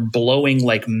that we're blowing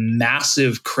like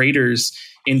massive craters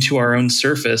into our own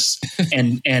surface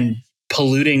and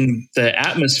polluting the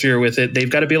atmosphere with it, they've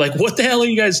got to be like, what the hell are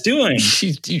you guys doing?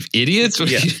 You idiots.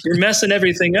 Yeah. You're messing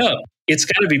everything up. It's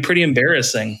got to be pretty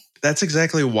embarrassing. That's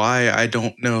exactly why I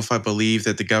don't know if I believe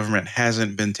that the government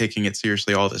hasn't been taking it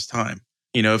seriously all this time.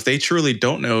 If they truly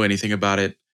don't know anything about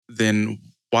it, then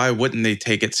why wouldn't they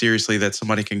take it seriously that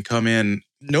somebody can come in,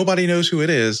 nobody knows who it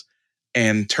is,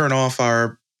 and turn off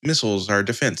our missiles, our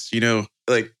defense? I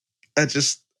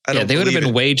don't they would have been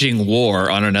it. waging war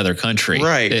on another country.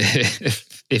 Right.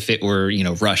 If it were,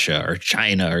 Russia or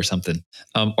China or something.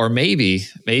 Or maybe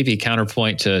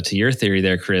counterpoint to your theory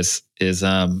there, Chris, is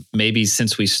maybe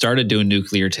since we started doing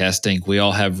nuclear testing, we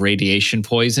all have radiation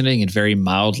poisoning in very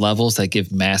mild levels that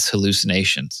give mass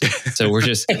hallucinations. So we're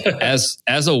just,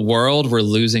 as a world, we're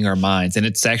losing our minds. And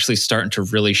it's actually starting to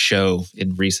really show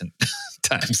in recent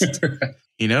times.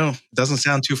 Doesn't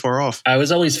sound too far off. I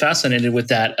was always fascinated with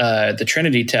that, the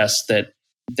Trinity test that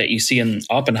you see in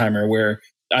Oppenheimer, where,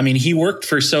 he worked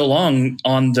for so long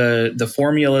on the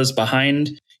formulas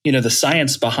behind, the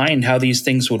science behind how these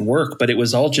things would work, but it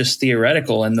was all just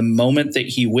theoretical. And the moment that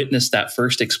he witnessed that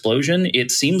first explosion,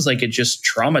 it seems like it just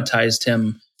traumatized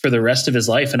him for the rest of his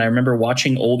life. And I remember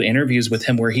watching old interviews with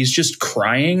him where he's just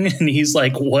crying and he's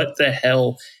like, what the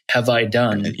hell have I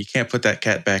done? You can't put that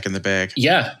cat back in the bag.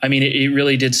 Yeah. It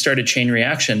really did start a chain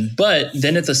reaction. But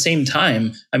then at the same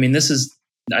time, I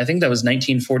think that was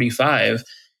 1945.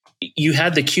 You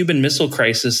had the Cuban Missile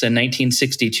Crisis in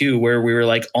 1962, where we were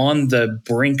like on the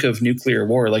brink of nuclear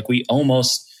war. Like we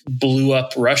almost blew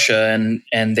up Russia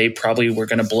and they probably were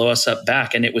going to blow us up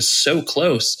back. And it was so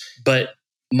close. But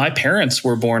my parents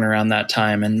were born around that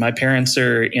time, and my parents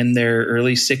are in their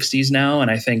early 60s now.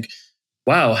 And I think,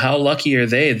 wow, how lucky are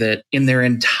they that in their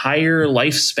entire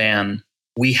lifespan,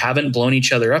 we haven't blown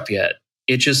each other up yet.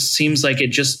 It just seems like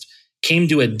it just came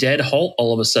to a dead halt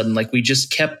all of a sudden. Like we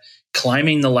just kept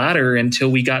climbing the ladder until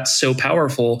we got so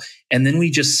powerful, and then we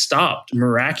just stopped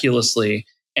miraculously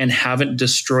and haven't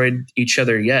destroyed each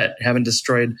other yet, haven't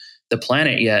destroyed the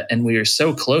planet yet. And we are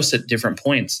so close at different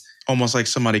points. Almost like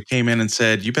somebody came in and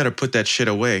said, you better put that shit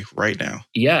away right now.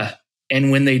 Yeah.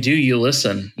 And when they do, you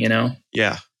listen,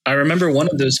 Yeah. I remember one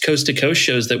of those coast to coast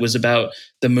shows that was about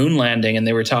the moon landing, and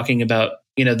they were talking about,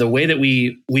 the way that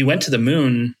we went to the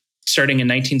moon starting in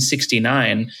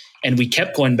 1969, and we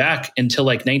kept going back until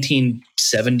like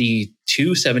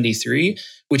 1972, 73,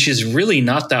 which is really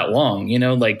not that long,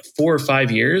 like 4 or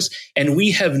 5 years. And we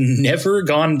have never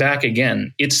gone back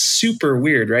again. It's super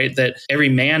weird, right? That every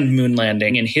manned moon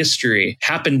landing in history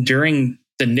happened during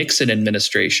the Nixon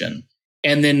administration,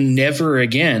 and then never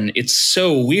again. It's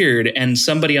so weird. And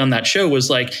somebody on that show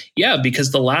was like, yeah,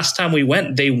 because the last time we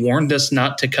went, they warned us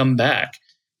not to come back.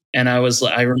 And I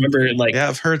remember like, yeah,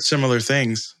 I've heard similar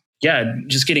things. Yeah,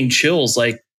 just getting chills.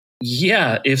 Like,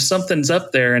 yeah, if something's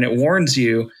up there and it warns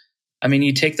you,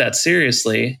 you take that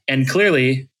seriously. And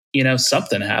clearly,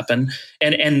 something happened.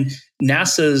 And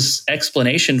NASA's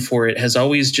explanation for it has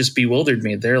always just bewildered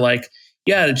me. They're like,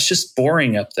 yeah, it's just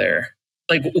boring up there.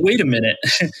 Like, wait a minute.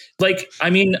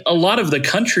 A lot of the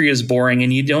country is boring,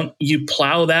 and you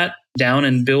plow that down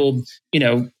and build,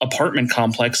 apartment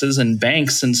complexes and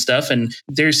banks and stuff. And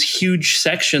there's huge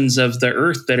sections of the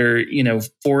earth that are,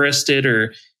 forested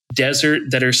or desert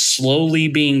that are slowly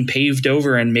being paved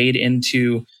over and made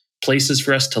into places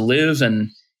for us to live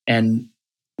and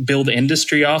build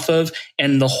industry off of.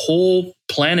 And the whole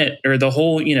planet, or the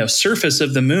whole, surface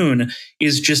of the moon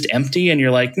is just empty. And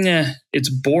you're like, nah, it's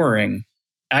boring.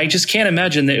 I just can't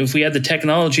imagine that if we had the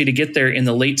technology to get there in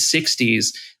the late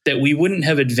 60s, that we wouldn't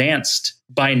have advanced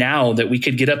by now, that we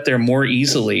could get up there more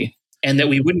easily, and that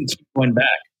we wouldn't keep going back.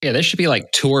 Yeah, there should be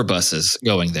like tour buses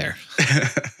going there.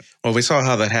 Well, we saw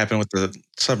how that happened with the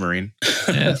submarine.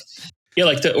 Yeah, yeah,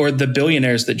 like the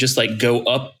billionaires that just like go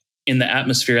up in the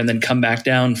atmosphere and then come back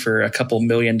down for a couple $1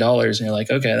 million. And you're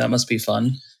like, okay, that must be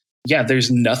fun. Yeah,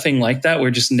 there's nothing like that. We're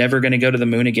just never going to go to the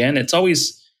moon again. It's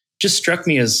always just struck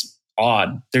me as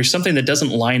odd. There's something that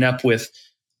doesn't line up with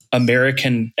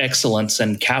American excellence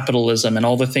and capitalism and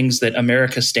all the things that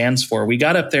America stands for. We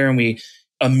got up there and we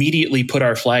immediately put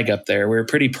our flag up there. We were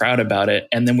pretty proud about it.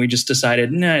 And then we just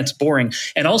decided, nah, it's boring.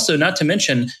 And also, not to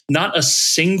mention, not a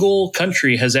single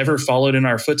country has ever followed in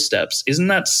our footsteps. Isn't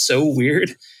that so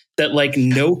weird that like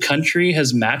no country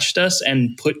has matched us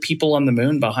and put people on the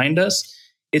moon behind us?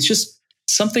 It's just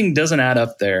something doesn't add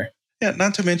up there. Yeah,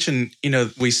 not to mention,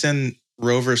 we send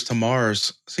rovers to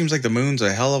Mars. Seems like the moon's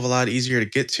a hell of a lot easier to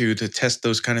get to test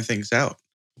those kind of things out.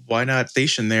 Why not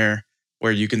station there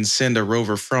where you can send a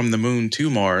rover from the moon to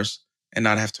Mars and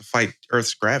not have to fight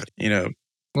Earth's gravity? Well,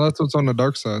 that's what's on the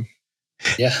dark side.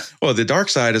 Yeah. Well, the dark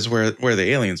side is where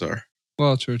the aliens are.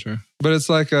 Well, true. But it's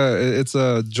like it's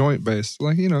a joint base,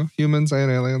 like, humans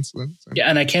and aliens. Yeah,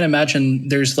 and I can't imagine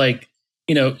there's like,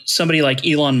 somebody like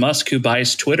Elon Musk who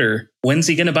buys Twitter. When's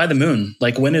he going to buy the moon?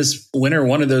 Like, when are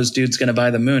one of those dudes going to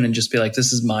buy the moon and just be like,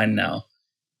 this is mine now,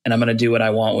 and I'm going to do what I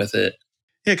want with it?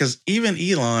 Yeah, because even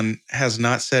Elon has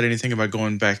not said anything about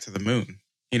going back to the moon.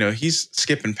 He's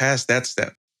skipping past that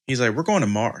step. He's like, we're going to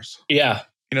Mars. Yeah.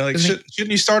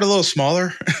 Shouldn't you start a little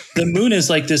smaller? The moon is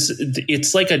like this.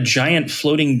 It's like a giant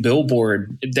floating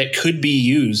billboard that could be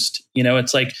used.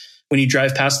 It's like when you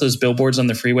drive past those billboards on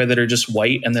the freeway that are just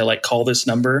white and they're like, call this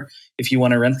number if you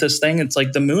want to rent this thing. It's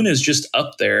like the moon is just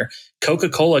up there.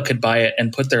 Coca-Cola could buy it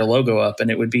and put their logo up, and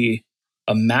it would be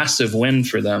a massive win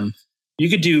for them. You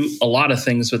could do a lot of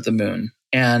things with the moon.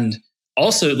 And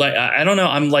also, like, I don't know,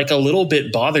 I'm like a little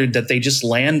bit bothered that they just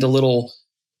land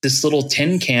this little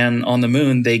tin can on the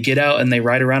moon. They get out and they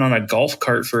ride around on a golf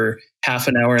cart for half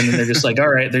an hour, and then they're just like, all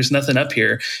right, there's nothing up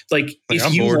here. Like if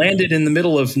I'm you bored. landed in the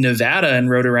middle of Nevada and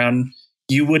rode around,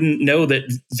 you wouldn't know that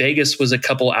Vegas was a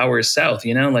couple hours south,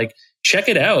 like check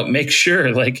it out, make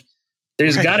sure, like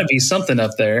there's got to be something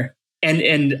up there.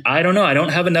 And I don't know, I don't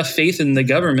have enough faith in the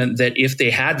government that if they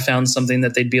had found something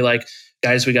that they'd be like,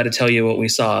 guys, we got to tell you what we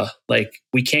saw. Like,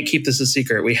 we can't keep this a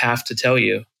secret. We have to tell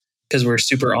you because we're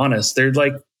super honest. They're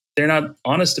not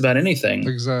honest about anything.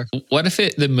 Exactly. What if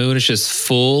the moon is just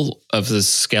full of the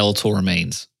skeletal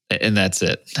remains and that's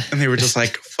it? And they were just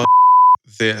like, fuck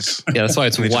this. Yeah, that's why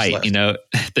it's And they just white.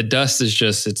 left. The dust is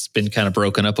just, it's been kind of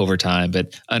broken up over time,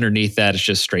 but underneath that, it's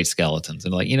just straight skeletons.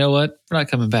 And like, you know what? We're not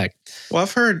coming back. Well,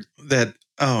 I've heard that,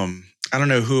 I don't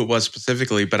know who it was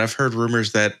specifically, but I've heard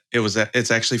rumors that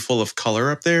it's actually full of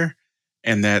color up there,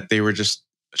 and that they were just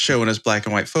showing us black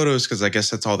and white photos because I guess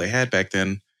that's all they had back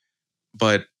then.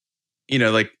 But,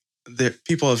 like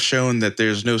people have shown that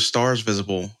there's no stars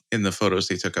visible in the photos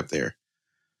they took up there.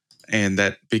 And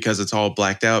that because it's all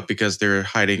blacked out because they're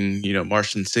hiding,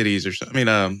 Martian cities or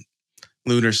something.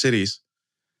 Lunar cities.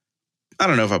 I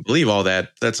don't know if I believe all that.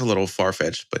 That's a little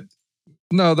far-fetched, but.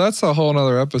 No, that's a whole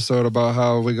nother episode about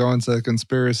how we go into a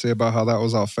conspiracy about how that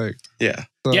was all faked. Yeah.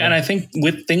 So, Yeah, and I think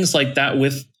with things like that,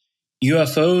 with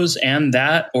UFOs and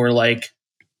that, or like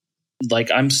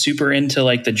I'm super into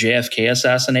like the JFK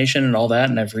assassination and all that,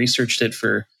 and I've researched it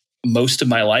for most of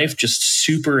my life, just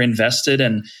super invested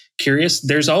and curious.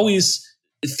 There's always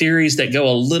theories that go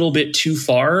a little bit too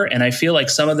far, and I feel like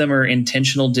some of them are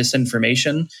intentional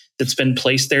disinformation that's been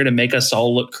placed there to make us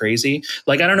all look crazy.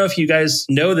 Like, I don't know if you guys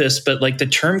know this, but like the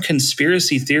term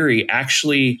conspiracy theory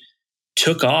actually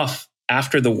took off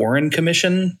after the Warren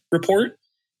Commission report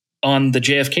on the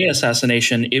JFK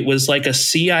assassination. It was like a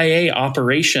CIA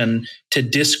operation to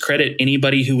discredit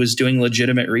anybody who was doing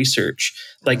legitimate research.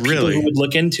 Like people Really? who would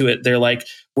look into it, they're like,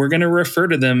 we're going to refer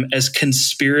to them as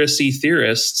conspiracy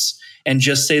theorists and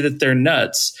just say that they're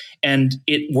nuts. And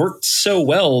it worked so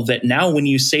well that now when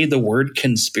you say the word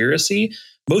conspiracy,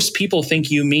 most people think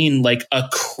you mean like a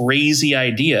crazy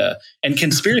idea. And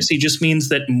conspiracy just means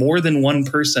that more than one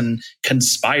person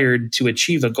conspired to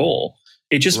achieve a goal.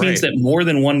 It just means that more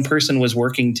than one person was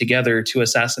working together to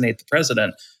assassinate the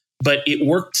president. But it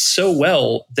worked so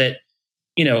well that,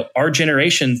 our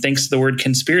generation thinks the word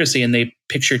conspiracy and they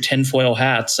picture tinfoil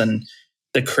hats and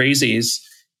the crazies.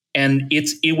 And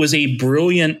it was a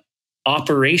brilliant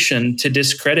operation to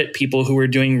discredit people who were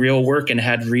doing real work and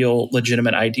had real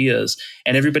legitimate ideas.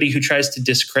 And everybody who tries to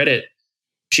discredit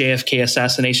JFK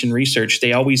assassination research,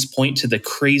 they always point to the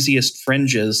craziest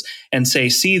fringes and say,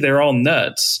 see, they're all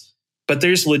nuts. But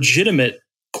there's legitimate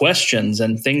questions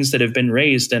and things that have been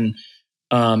raised. And,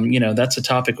 that's a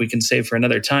topic we can save for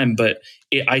another time. But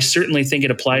I certainly think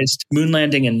it applies to moon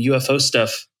landing and UFO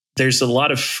stuff. There's a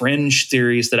lot of fringe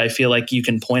theories that I feel like you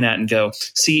can point at and go,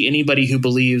 see, anybody who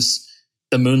believes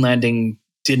the moon landing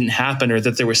didn't happen or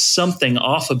that there was something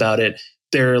off about it,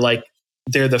 they're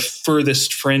the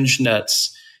furthest fringe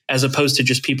nuts, as opposed to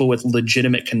just people with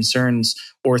legitimate concerns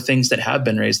or things that have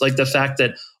been raised. Like the fact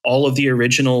that all of the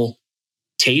original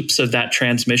tapes of that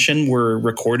transmission were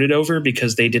recorded over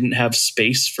because they didn't have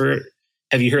space for it.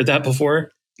 Have you heard that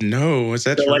before? No, is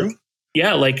that So, true?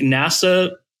 Like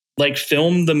NASA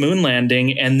filmed the moon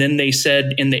landing, and then they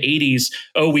said in the 80s,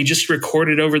 oh, we just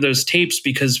recorded over those tapes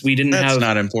because we didn't That's have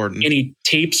not important. any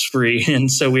tapes free.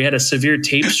 And so we had a severe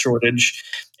tape shortage,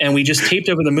 and we just taped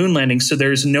over the moon landing. So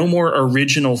there's no more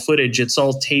original footage. It's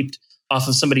all taped off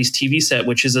of somebody's TV set,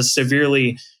 which is a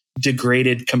severely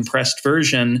degraded, compressed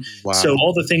version. Wow. So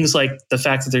all the things like the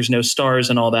fact that there's no stars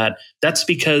and all that, that's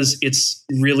because it's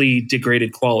really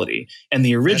degraded quality. And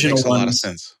the original that makes a lot of ones,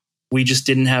 sense. we just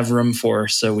didn't have room for,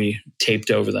 so we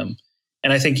taped over them.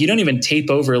 And I think you don't even tape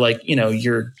over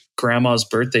your grandma's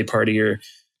birthday party or,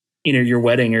 your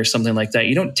wedding or something like that.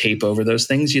 You don't tape over those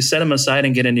things. You set them aside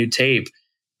and get a new tape.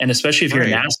 And especially if you're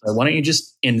NASA, why don't you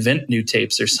just invent new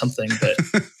tapes or something? But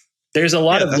there's a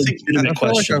lot of legitimate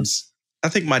questions. I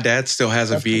think my dad still has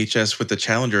a VHS with the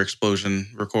Challenger explosion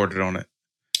recorded on it.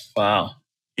 Wow.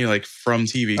 Like from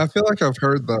TV. I feel like I've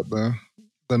heard that though,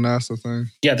 the NASA thing.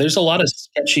 Yeah, there's a lot of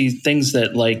sketchy things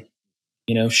that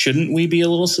shouldn't we be a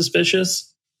little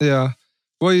suspicious? Yeah.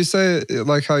 Well, you say,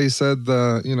 like how you said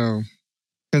the,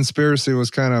 conspiracy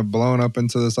was kind of blown up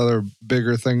into this other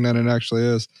bigger thing than it actually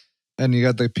is. And you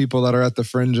got the people that are at the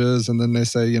fringes, and then they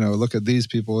say, look at these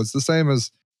people. It's the same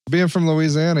as being from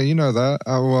Louisiana. You know that.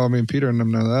 Peter and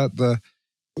them know that.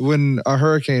 When a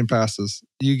hurricane passes,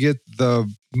 you get the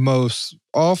most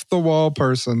off-the-wall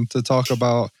person to talk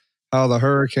about how the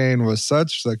hurricane was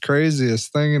such the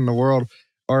craziest thing in the world.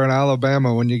 Or in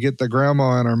Alabama, when you get the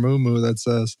grandma in her moo-moo that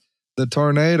says, the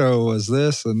tornado was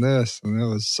this, and it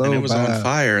was so bad. And it was on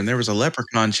fire, and there was a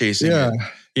leprechaun chasing it.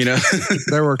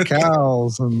 There were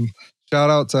cows, and shout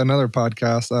out to another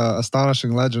podcast,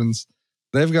 Astonishing Legends.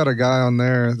 They've got a guy on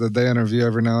there that they interview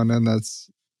every now and then that's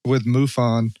with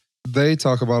MUFON. They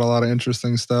talk about a lot of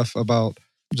interesting stuff about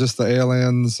just the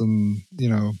aliens and,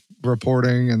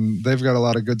 reporting, and they've got a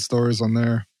lot of good stories on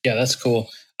there. Yeah, that's cool.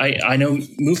 I know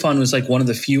MUFON was like one of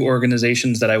the few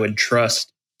organizations that I would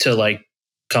trust to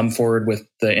come forward with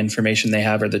the information they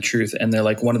have or the truth. And they're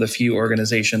like one of the few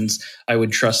organizations I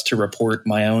would trust to report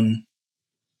my own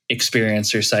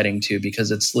experience or sighting to,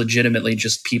 because it's legitimately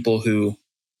just people who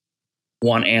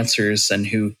want answers and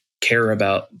who care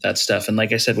about that stuff. And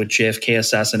like I said, with JFK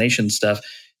assassination stuff,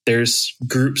 there's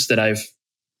groups that I've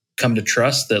come to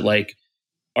trust that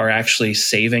are actually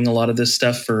saving a lot of this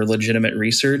stuff for legitimate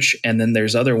research. And then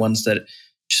there's other ones that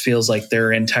just feels like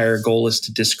their entire goal is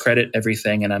to discredit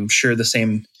everything. And I'm sure the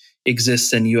same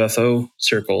exists in UFO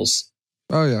circles.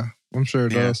 Oh yeah, I'm sure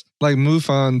it does. Like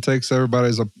MUFON takes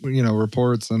everybody's,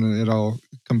 reports and it all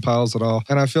compiles it all.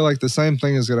 And I feel like the same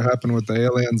thing is going to happen with the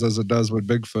aliens as it does with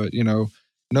Bigfoot.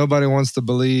 Nobody wants to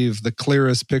believe the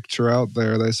clearest picture out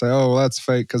there. They say, oh, well, that's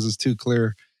fake because it's too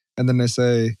clear. And then they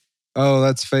say, oh,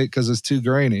 that's fake because it's too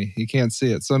grainy. You can't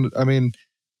see it. So,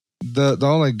 the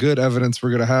only good evidence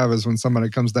we're going to have is when somebody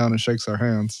comes down and shakes our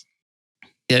hands.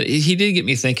 Yeah, he did get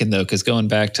me thinking, though, because going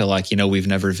back to we've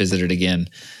never visited again.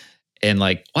 And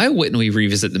why wouldn't we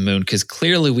revisit the moon? Because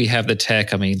clearly we have the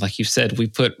tech. Like you said, we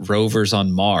put rovers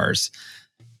on Mars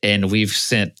and we've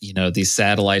sent, these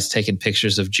satellites taking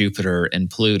pictures of Jupiter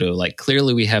and Pluto.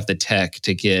 Clearly we have the tech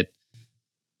to get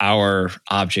our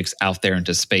objects out there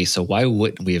into space. So why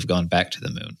wouldn't we have gone back to the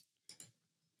moon?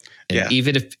 And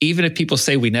even if people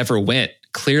say we never went,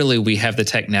 clearly we have the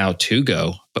tech now to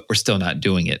go, but we're still not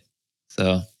doing it.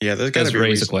 So there's got to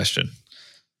raise a question.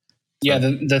 Yeah,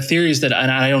 the theories that,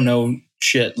 and I don't know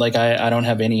shit, I don't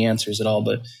have any answers at all,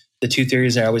 but the two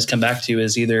theories I always come back to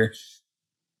is either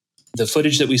the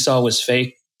footage that we saw was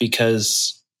fake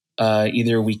because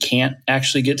either we can't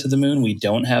actually get to the moon, we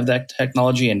don't have that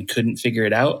technology and couldn't figure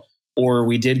it out, or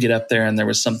we did get up there and there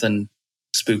was something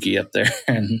spooky up there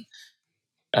and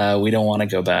we don't want to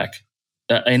go back.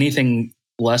 Anything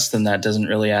less than that doesn't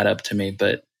really add up to me,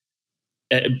 but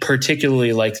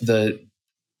particularly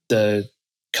the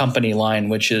company line,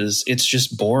 which is, it's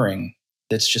just boring.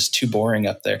 It's just too boring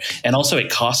up there. And also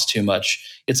it costs too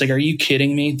much. It's are you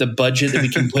kidding me? The budget that we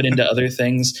can put into other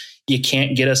things, you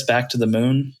can't get us back to the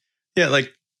moon. Yeah,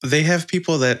 they have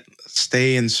people that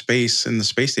stay in space in the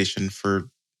space station for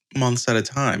months at a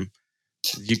time.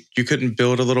 You couldn't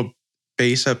build a little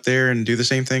base up there and do the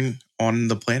same thing on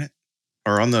the planet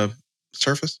or on the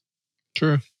surface?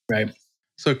 True. Right.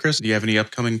 So, Chris, do you have any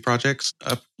upcoming projects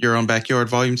up your own backyard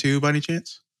volume 2 by any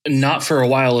chance? Not for a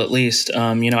while, at least.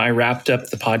 I wrapped up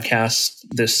the podcast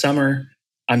this summer.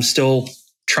 I'm still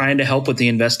trying to help with the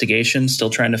investigation, still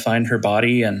trying to find her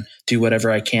body and do whatever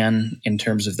I can in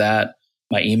terms of that.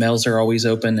 My emails are always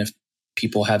open if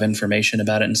people have information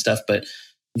about it and stuff, but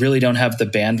really don't have the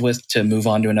bandwidth to move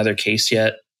on to another case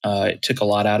yet. It took a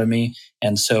lot out of me.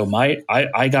 And so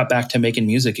I got back to making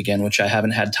music again, which I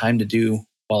haven't had time to do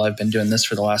while I've been doing this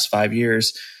for the last 5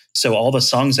 years. So all the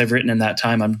songs I've written in that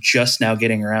time, I'm just now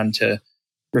getting around to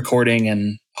recording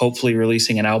and hopefully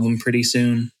releasing an album pretty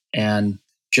soon, and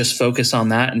just focus on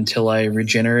that until I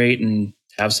regenerate and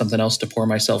have something else to pour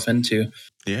myself into.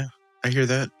 Yeah, I hear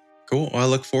that. Cool. Well, I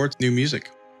look forward to new music.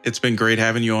 It's been great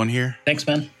having you on here. Thanks,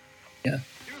 man. Yeah.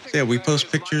 So yeah, we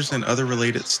post pictures and other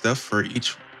related stuff for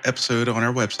each episode on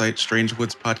our website,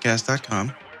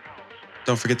 strangewoodspodcast.com.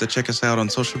 Don't forget to check us out on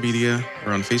social media.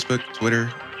 We're on Facebook,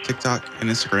 Twitter, TikTok, and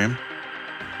Instagram.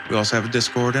 We also have a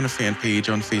Discord and a fan page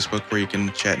on Facebook where you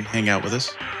can chat and hang out with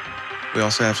us. We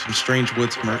also have some Strange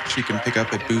Woods merch you can pick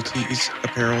up at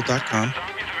bootiesapparel.com.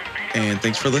 And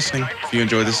thanks for listening. If you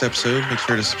enjoyed this episode, make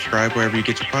sure to subscribe wherever you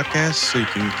get your podcasts so you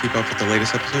can keep up with the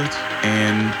latest episodes.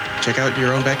 And check out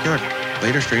Your Own Backyard.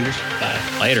 Later, strangers. Bye.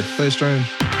 Later. Stay strange.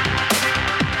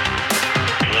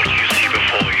 What you see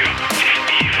before you is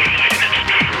evil in its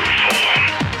true form.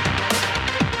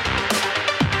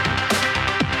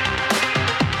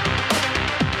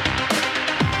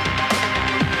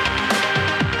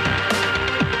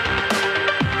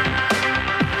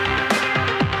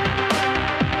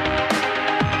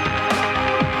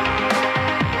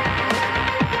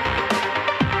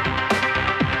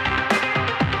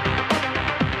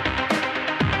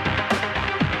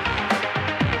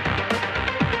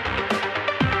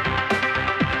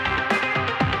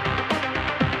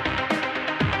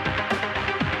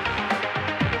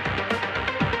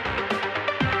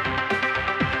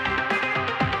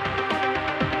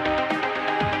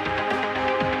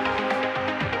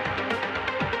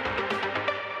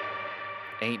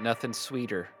 Ain't nothing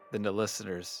sweeter than the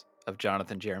listeners of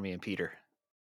Jonathan, Jeremy, and Peter.